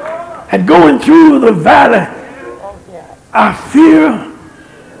 And going through the valley, I fear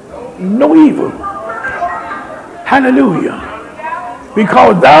no evil. Hallelujah.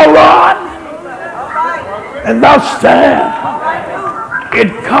 Because thou rod and thou staff,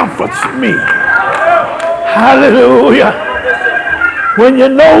 it comforts me. Hallelujah. When you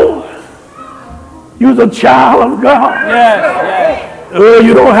know you're the child of God,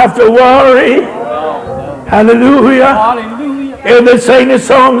 you don't have to worry. Hallelujah. And they sing this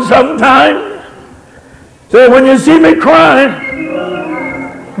song sometimes. Say, when you see me crying,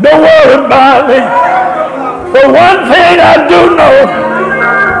 don't worry about me. For one thing I do know,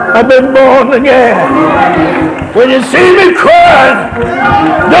 I've been born again. When you see me crying,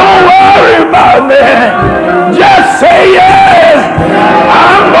 don't worry about me. Just say yes.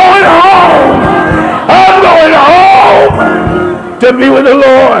 I'm going home. I'm going home to be with the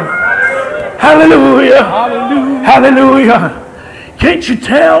Lord. Hallelujah. Hallelujah. Hallelujah. Can't you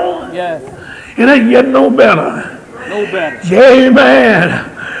tell? Yes. It ain't getting no better. No better. Amen.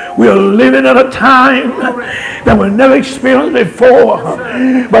 We are living at a time that we never experienced before.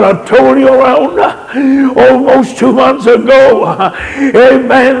 But I told you around almost 2 months ago,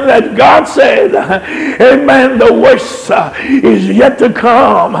 amen, that God said, amen, the worst is yet to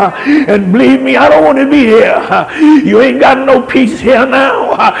come. And believe me, I don't want to be here. You ain't got no peace here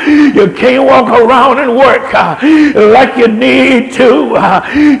now. You can't walk around and work like you need to.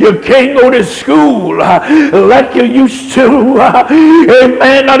 You can't go to school like you used to.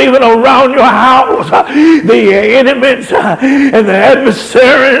 Amen. Not even around your house. The enemies and the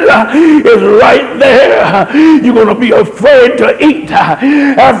adversaries is right there. You're going to be afraid to eat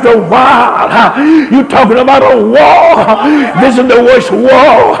after a while. You're talking about a war. This is the worst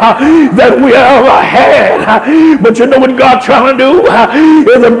war that we ever had. But you know what God's trying to do?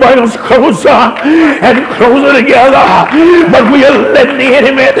 is to bring us closer and closer together. But we are letting the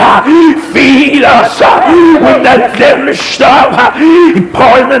enemy feed us with that deadly stuff,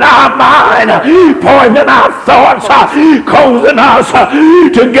 poisoning our mind, poisoning our thoughts, causing us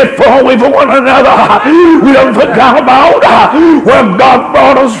to get far away from one another. We don't forget about where God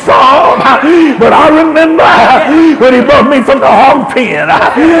brought us from. But I remember when he brought me from the hog pen.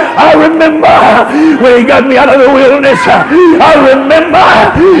 I remember when he got me out of the wilderness. I remember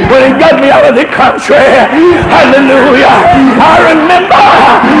when he got me out of the country. Hallelujah. I remember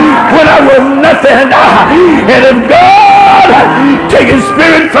when I was nothing. And if God take his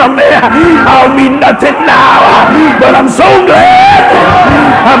spirit from me, I'll be nothing now. But I'm so glad.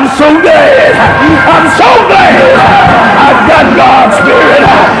 I'm so glad. I'm so glad I've got God's spirit.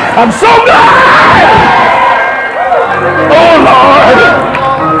 I'm so glad. Oh Lord.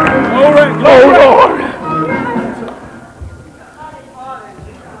 Oh Lord.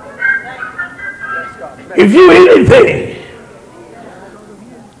 If you anything,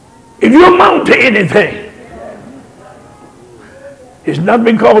 if you amount to anything, it's not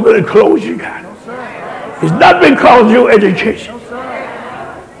because of the clothes you got. It's not because of your education.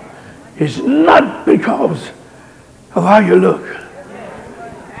 It's not because of how you look.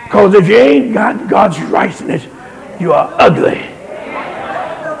 Because if you ain't got God's righteousness, you are ugly.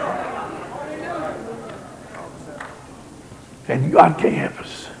 And God can't help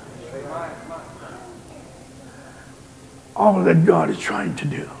us. All that God is trying to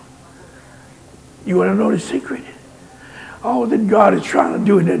do. You want to know the secret? All that God is trying to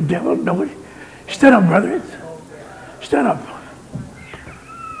do and the devil know it. Stand up, brethren. Stand up.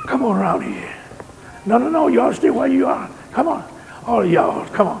 Come on around here. No, y'all stay where you are. Come on. All of y'all,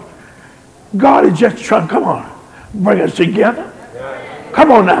 come on. God is just trying, come on, bring us together.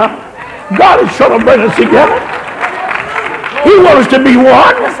 Come on now. God is trying to bring us together. He wants us to be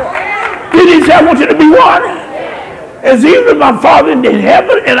one. Did he say, I want you to be one? As even my Father in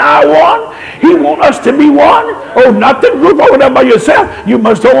heaven and I one, he wants us to be one. Oh, not the group over there by yourself. You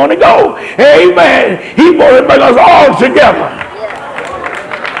must don't want to go. Amen. He wants to bring us all together.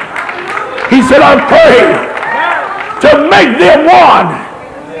 He said, I pray to make them one.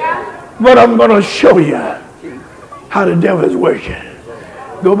 But I'm going to show you how the devil is working.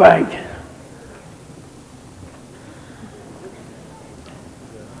 Go back.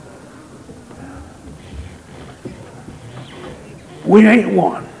 We ain't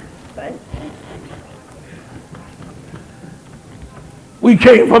one. We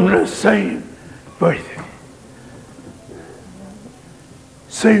came from the same birth.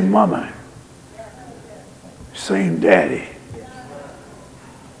 Same mama. Same daddy.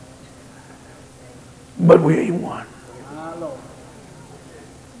 But we ain't one.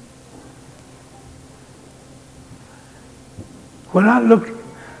 When I look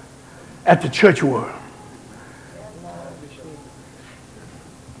at the church world,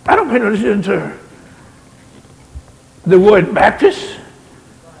 I don't pay no attention to the word Baptist.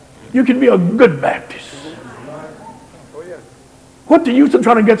 You can be a good Baptist. What the use of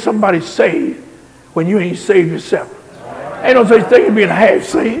trying to get somebody saved when you ain't saved yourself? Ain't no such thing as being half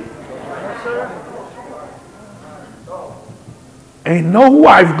saved. Ain't no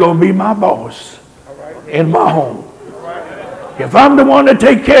wife gonna be my boss in my home. If I'm the one that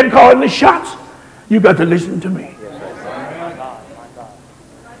take care of calling the shots, you got to listen to me.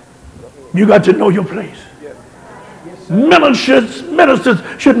 You got to know your place. Ministers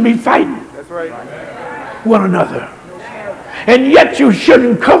shouldn't be fighting one another. And yet you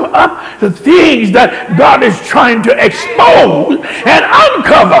shouldn't cover up the things that God is trying to expose and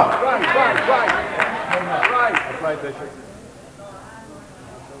uncover.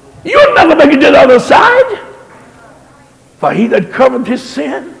 You'll never make it to the other side. For he that covereth his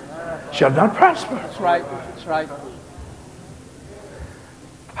sin shall not prosper. That's right. That's right.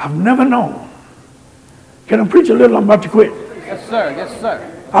 I've never known. Can I preach a little? I'm about to quit. Yes, sir. Yes,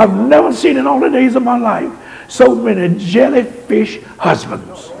 sir. I've never seen in all the days of my life so many jellyfish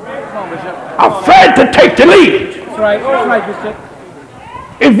husbands afraid to take the lead. That's right. That's right, Bishop.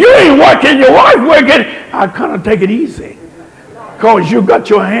 If you ain't working, your wife working, I kind of take it easy. Because you got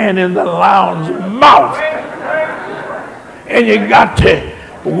your hand in the lion's mouth. And you got to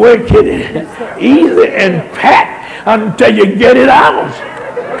work it easy and pat until you get it out.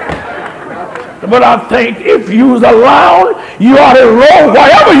 But I think if you's allowed, you ought to roll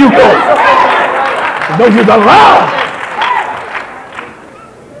wherever you go. Don't you's allowed.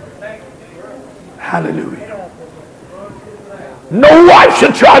 Hallelujah. No wife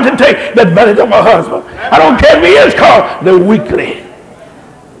should try to take the advantage of her husband. I don't care if he is called the weakly.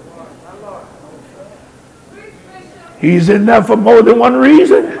 He's in there for more than one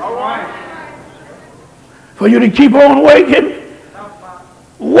reason. For you to keep on working,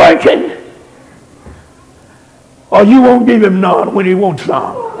 or you won't give him none when he wants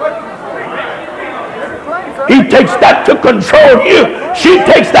some. He takes that to control you. She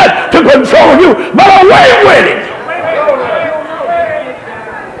takes that to control you. But away with it.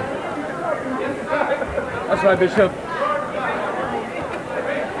 That's right, Bishop.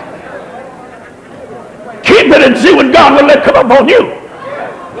 Keep it and see what God will let come upon you.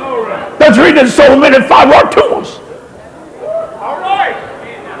 That's reading so many 5-word tools. All right.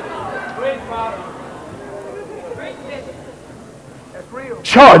 That's real.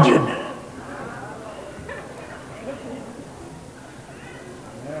 Charging.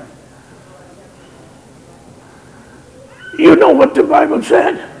 You know what the Bible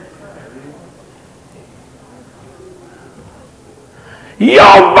said? Your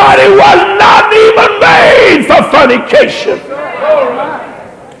body was not even made for fornication.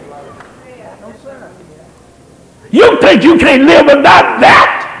 You think you can't live without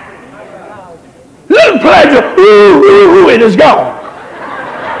that? Little pleasure, it is gone.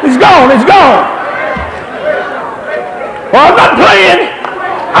 It's gone, it's gone. Well, I'm not playing.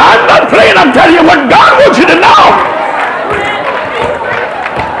 I'm not playing. I'm telling you what God wants you to know.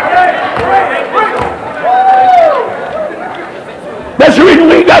 That's the reason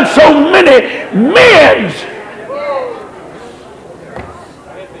we got so many men.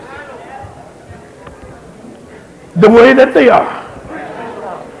 The way that they are.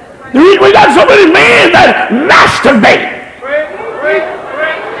 The reason we got so many men that masturbate.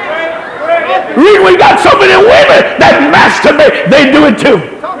 The reason we got so many women that masturbate. They do it too.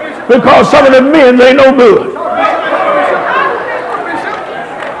 Because some of the men, they no good.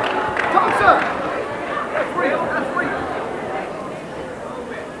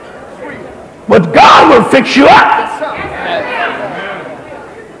 But God will fix you up.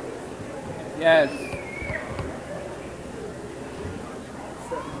 Yes.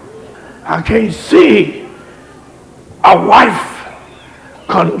 I can't see a wife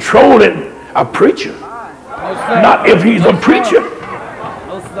controlling a preacher. Not if he's a preacher.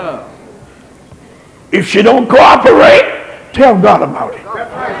 No, sir. If she don't cooperate, tell God about it.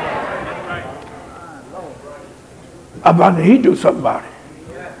 About it, he do something about it.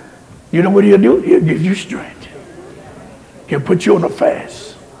 You know what he'll do? He'll give you strength. He'll put you on a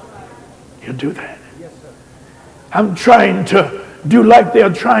fast. He'll do that. I'm trying to do like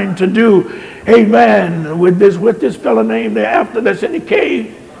they're trying to do, amen, with this fellow named there after that's in the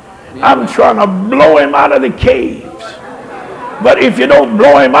cave. I'm trying to blow him out of the caves. But if you don't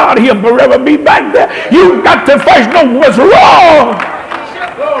blow him out, he'll forever be back there. You got to first know what's wrong.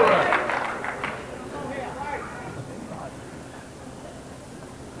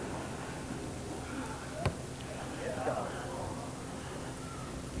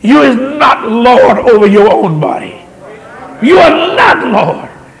 You is not Lord over your own body. You are not Lord.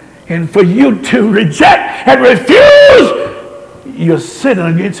 And for you to reject and refuse, you're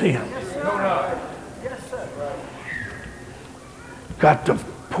sinning against him. Got the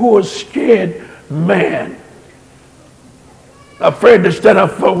poor, scared man, afraid to stand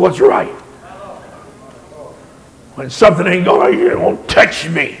up for what's right. When something ain't going, you won't touch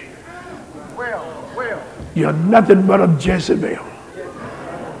me. You're nothing but a Jezebel.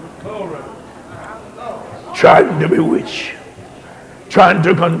 Trying to bewitch, trying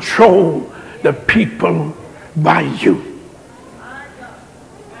to control the people by you.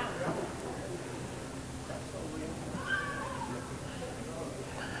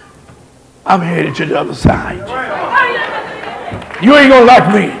 I'm headed to the other side. You ain't gonna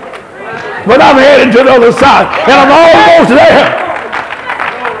like me, but I'm headed to the other side, and I'm almost there.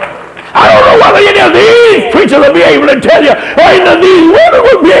 I don't know whether any of these preachers will be able to tell you, or any of these women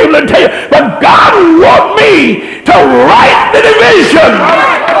will be able to tell you, but God wants me to write the division,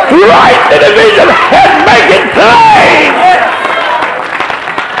 and make it plain.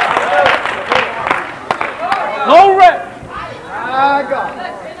 Glory.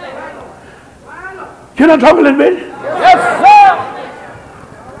 Can I talk a little bit? Yes, sir.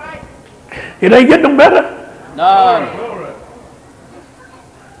 It ain't getting no better. None.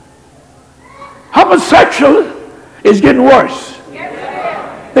 Homosexual is getting worse.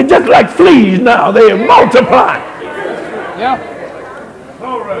 They're just like fleas now. They multiply. Yeah.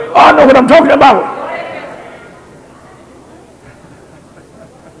 Oh, I know what I'm talking about.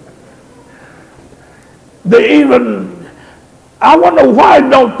 They even, I wonder why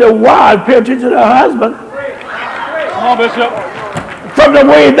don't the wives pay attention to their husband? Come on, Bishop. From the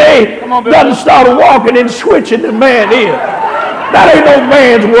way they on, done start walking and switching the man in. That ain't no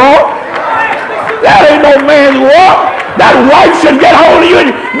man's walk. That ain't no man's walk. That wife should get hold of you.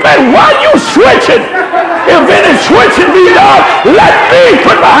 And, man, why you switching? If any switching be done, let me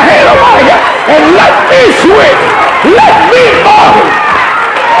put my hand on my head and let me switch. Let me model.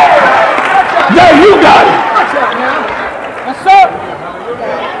 There you got it. Yes, sir.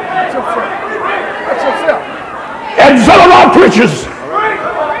 And some of our preachers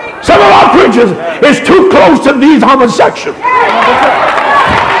is too close to these homosexuals.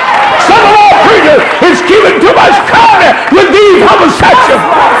 Some of our preachers is keeping too much company with these homosexuals.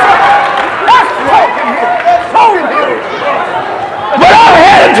 But I'm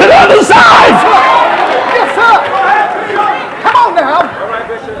headed to the other side. Yes, sir. Come on now.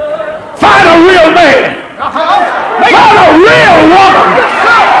 Find a real man. Find a real woman.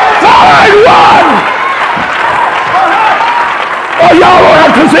 Find one. Oh, y'all don't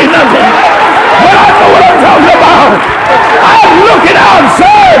have to say nothing. But I know what I'm talking about. I'm looking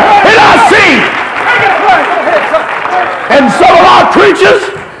outside and I see. And some of our preachers,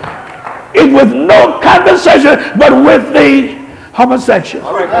 it was no conversation, but with the homosexuals.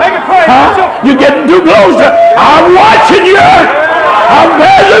 Huh? You're getting too close. I'm watching you. I'm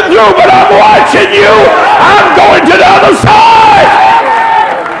passing through, but I'm watching you. I'm going to the other side.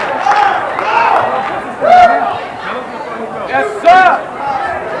 Yes, sir.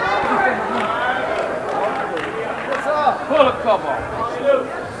 Pull the cover off.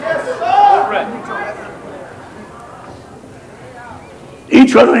 He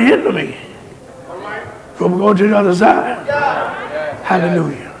trying to hinder me from going to the other side.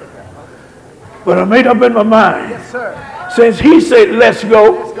 Hallelujah. But I made up in my mind. Yes, sir. Since he said, let's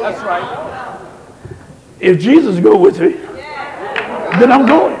go. That's right. If Jesus go with me, then I'm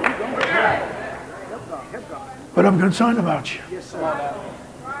going. But I'm concerned about you. Yes, sir.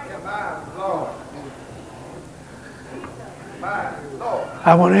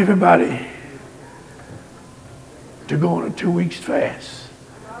 I want everybody to go on a 2 weeks fast.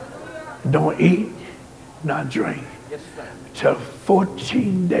 Don't eat, not drink. Yes, sir. Till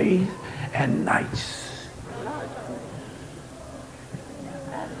 14 days and nights.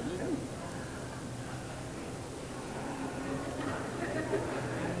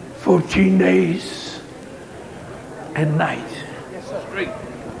 "14 days and nights. Straight.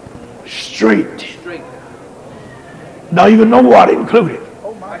 Straight. Straight. Not even no water included.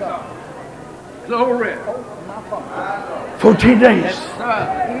 Oh, my God. Glory. 14 days.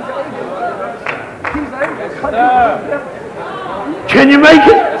 He's able. Can you make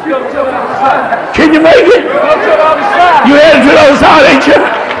it? Let's go to the other side. Can you make it? Go to the other side. You headed to the other side, ain't you?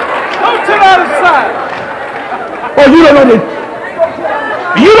 Go to the other side. Oh, you don't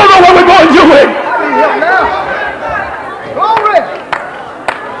know what we're going through with. Glory.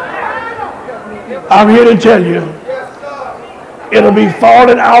 I'm here to tell you, it'll be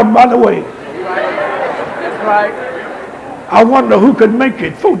falling out by the way. That's right. I wonder who could make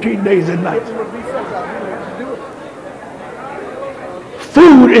it 14 days and nights.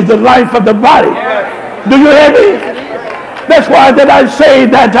 Food is the life of the body. Do you hear me? That's why that I say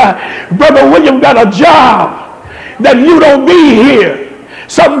that Brother William got a job, that you don't be here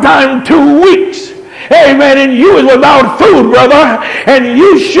sometime 2 weeks. Amen. And you is without food, brother. And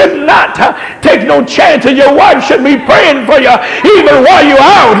you should not take no chances. Your wife should be praying for you even while you're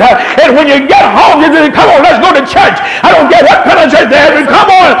out. And when you get home, you say, come on, let's go to church. I don't care what kind of church they have.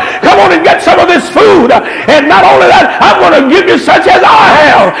 Come on and get some of this food. And not only that, I'm going to give you such as I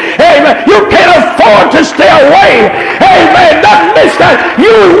have. Amen. You can't afford to stay away. Amen. Don't miss that.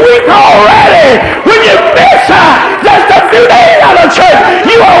 You're weak already. When you miss just a few days out of church,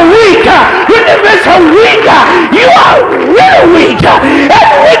 you are weak. When you miss a week, you are really weak.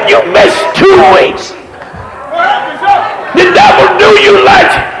 And when you miss 2 weeks, the devil do you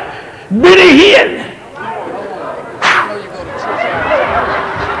like Benny Hinn.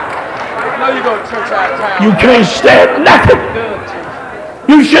 You can't stand nothing.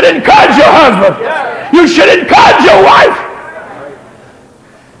 You should encourage your husband. You should encourage your wife.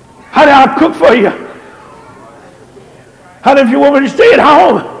 Honey, I'll cook for you. Honey, if you want me to stay at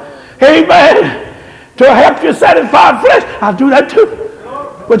home, amen, to help you satisfy flesh, I'll do that too.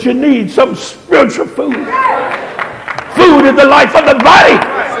 But you need some spiritual food. Food is the life of the body.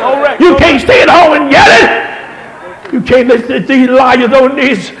 You can't stay at home and get it. You can't listen to these liars on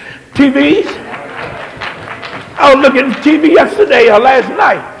these TVs. I was looking at TV yesterday or last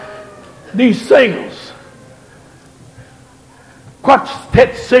night. These singers,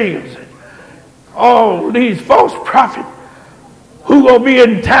 quartet singers, all these false prophets who gonna be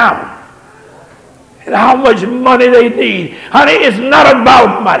in town and how much money they need. Honey, it's not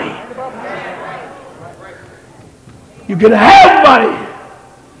about money. You can have money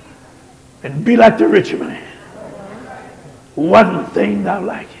and be like the rich man. one thing thou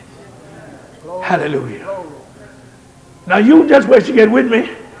likest. Hallelujah. Now you just wait to get with me,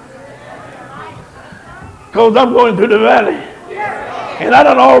 because I'm going through the valley. And I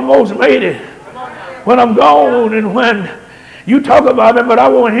done almost made it. When I'm gone and when you talk about it, but I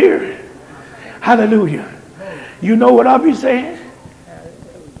won't hear it. Hallelujah. You know what I'll be saying?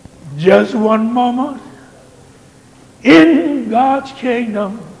 Just one moment in God's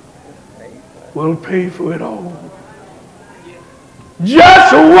kingdom will pay for it all.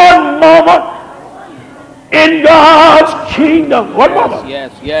 Just one moment in God's kingdom. One moment.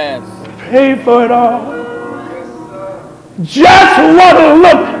 Yes, yes. Pay for it all. Just one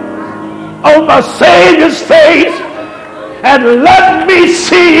look on my Savior's face and let me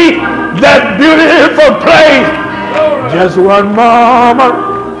see that beautiful place. Just one moment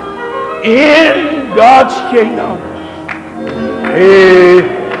in God's kingdom. Pay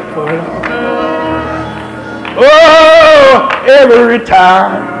for it all. Oh, every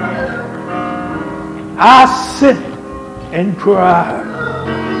time I sit and cry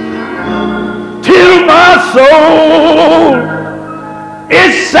till my soul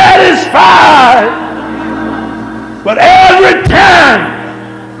is satisfied. But every time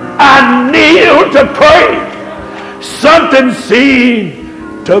I kneel to pray, something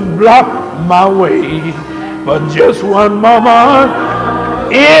seems to block my way. But just one moment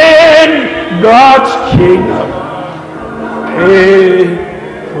in God's kingdom, pay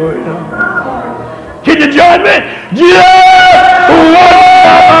for it all. Can you join me? Just one moment.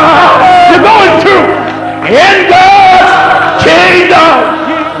 You're going through in God's kingdom,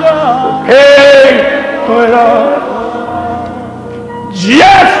 pay for it all.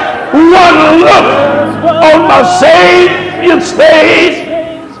 Just one look on my Savior's face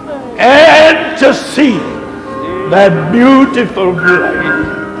and to see that beautiful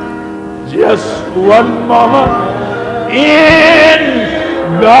place. Just one moment in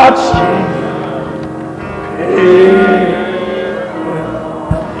God's kingdom.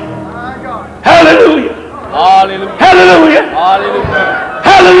 Hallelujah. Hallelujah. Hallelujah. Hallelujah.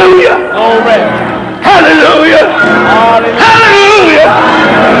 Hallelujah. Glory. Hallelujah. Hallelujah. Hallelujah.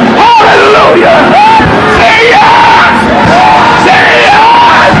 Hallelujah. Say yes. Say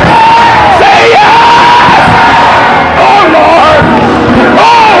yes. Say yes. Oh Lord.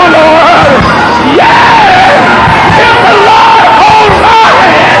 Oh Lord. Yes. If the Lord holds my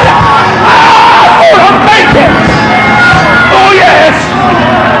hand, I'm going to make it. Oh yes.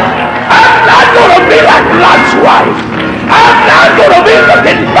 I'm not going to be like Lot's wife. I'm not going to be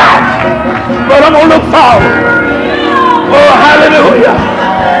looking back, but I'm going to look forward. Oh, hallelujah.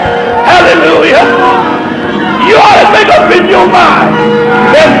 Hallelujah. You ought to make up in your mind.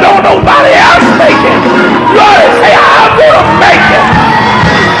 There's nobody else make it. You ought to say, I'm going to make it.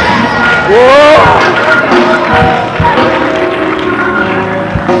 Whoa.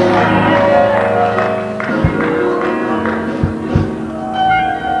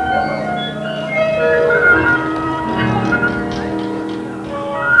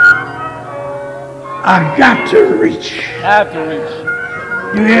 I got to reach. Have to reach.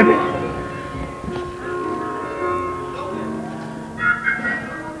 You hear me?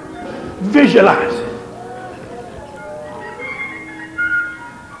 Visualize it.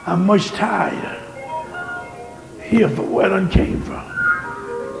 I'm much tired here for where I came from.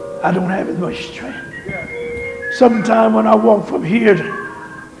 I don't have as much strength. Sometimes when I walk from here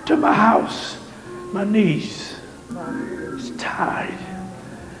to my house, my knees is tired.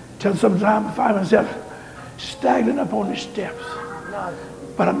 Till sometimes I find myself staggering up on the steps.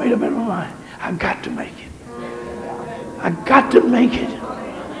 But I made up in my mind, I got to make it. I got to make it.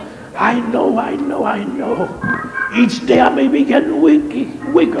 I know. Each day I may be getting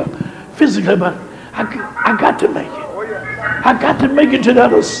weaker physically, but I got to make it. I got to make it to the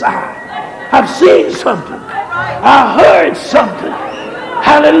other side. I've seen something. I heard something.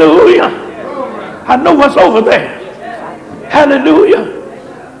 Hallelujah. I know what's over there. Hallelujah.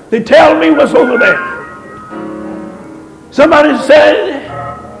 They tell me what's over there. Somebody said,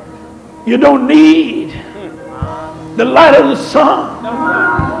 you don't need the light of the sun.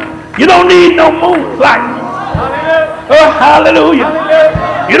 You don't need no moonlight. Oh, hallelujah.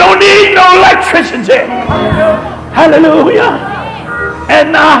 You don't need no electricity. Hallelujah.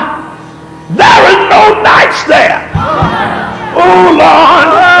 And there is no nights there. Oh, Lord,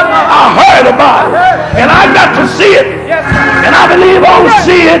 I heard about it. And I got to see it. And I believe I'll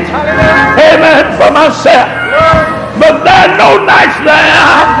see it. Amen. For myself. But there's no nights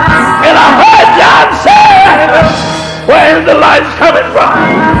there. And I heard John say, where's the lights coming from?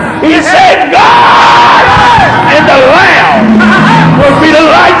 He said, God and the Lamb will be the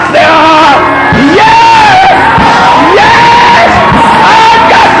lights there. Yes! Yes!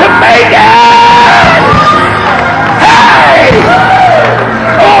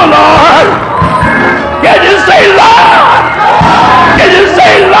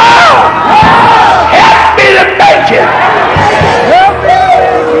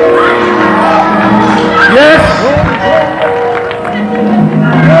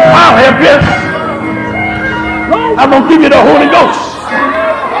 help you. I'm going to give you the Holy Ghost.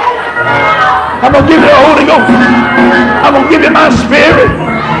 I'm going to give you the Holy Ghost. I'm going to give you my spirit.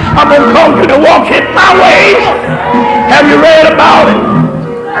 I'm going to cause you to walk in my ways. Have you read about it?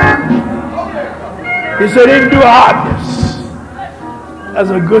 He said, endure hardness as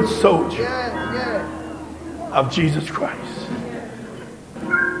a good soldier of Jesus Christ.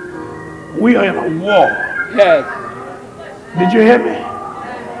 We are in a war. Yes. Did you hear me?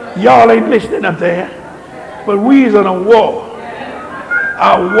 Y'all ain't listening up there. But we is in a war.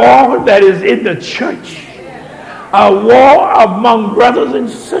 A war that is in the church. A war among brothers and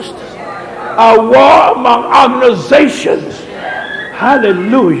sisters. A war among organizations.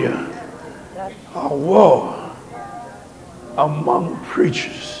 Hallelujah. A war among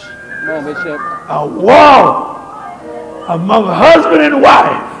preachers. Come on, Bishop. A war among husband and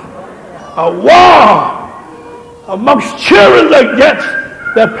wife. A war amongst children against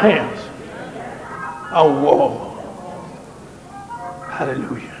their parents. A war.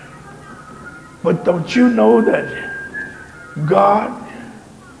 Hallelujah. But don't you know that God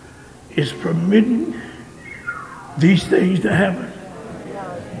is permitting these things to happen?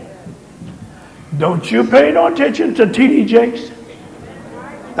 Don't you pay no attention to T.D. Jakes?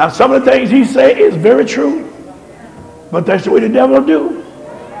 Now some of the things he say is very true, but that's the way the devil do.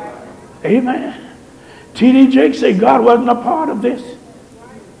 Amen. T.D. Jakes said God wasn't a part of this.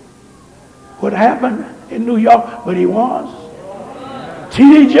 What happened in New York, but he was.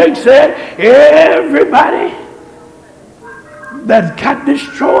 T.D. Jakes said everybody that got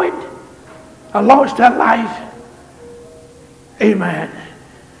destroyed or lost their life, amen,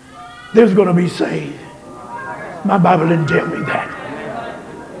 they was going to be saved. My Bible didn't tell me that.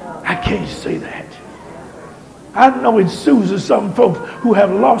 I can't say that. I know it soothes some folks who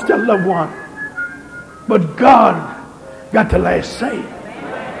have lost their loved one, but God got the last say.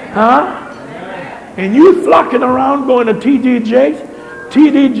 Huh? And you flocking around going to T.D. Jakes.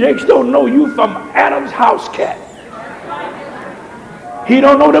 T.D. Jakes don't know you from Adam's house cat. He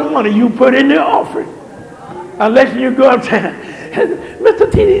don't know the money you put in the offering. Unless you go up to Mr.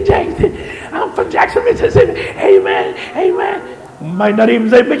 T.D. Jakes, I'm from Jackson, Mississippi. Amen. Amen. Might not even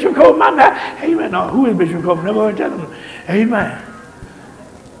say Bishop Coleman. Amen. No, who is Bishop Coleman? Never heard tell him. Amen.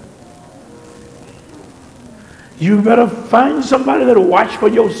 You better find somebody that'll watch for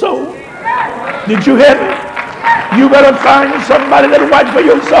your soul. Did you hear me? You better find somebody that'll watch for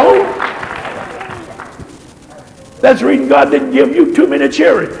your soul. That's the reason God didn't give you too many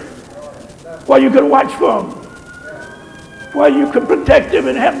children. Why you could watch for them. Why you could protect them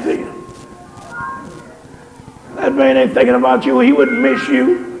and help them. That man ain't thinking about you. He wouldn't miss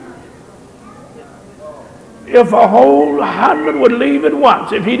you. If a whole 100 would leave at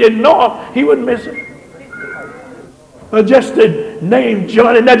once, if he didn't know him, he wouldn't miss him. But just the name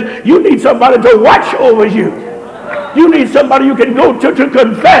Johnny, that you need somebody to watch over you. You need somebody you can go to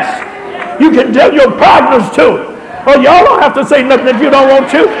confess. You can tell your partners to. Well, y'all don't have to say nothing if you don't want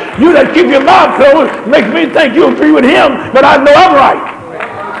to. You just keep your mouth closed, make me think you agree with him, but I know I'm right.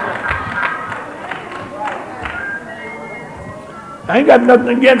 I ain't got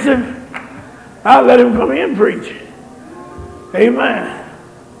nothing against him. I'll let him come in and preach. Amen.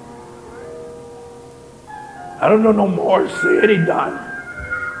 I don't know no more said he done,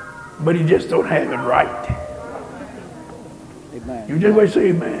 but he just don't have it right. Amen. You just wait, say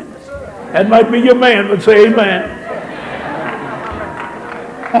amen. That might be your man, but say amen.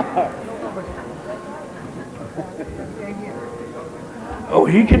 Oh,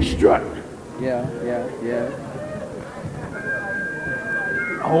 he can strut. Yeah.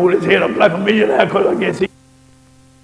 Hold his head up like a millionaire, because I guess he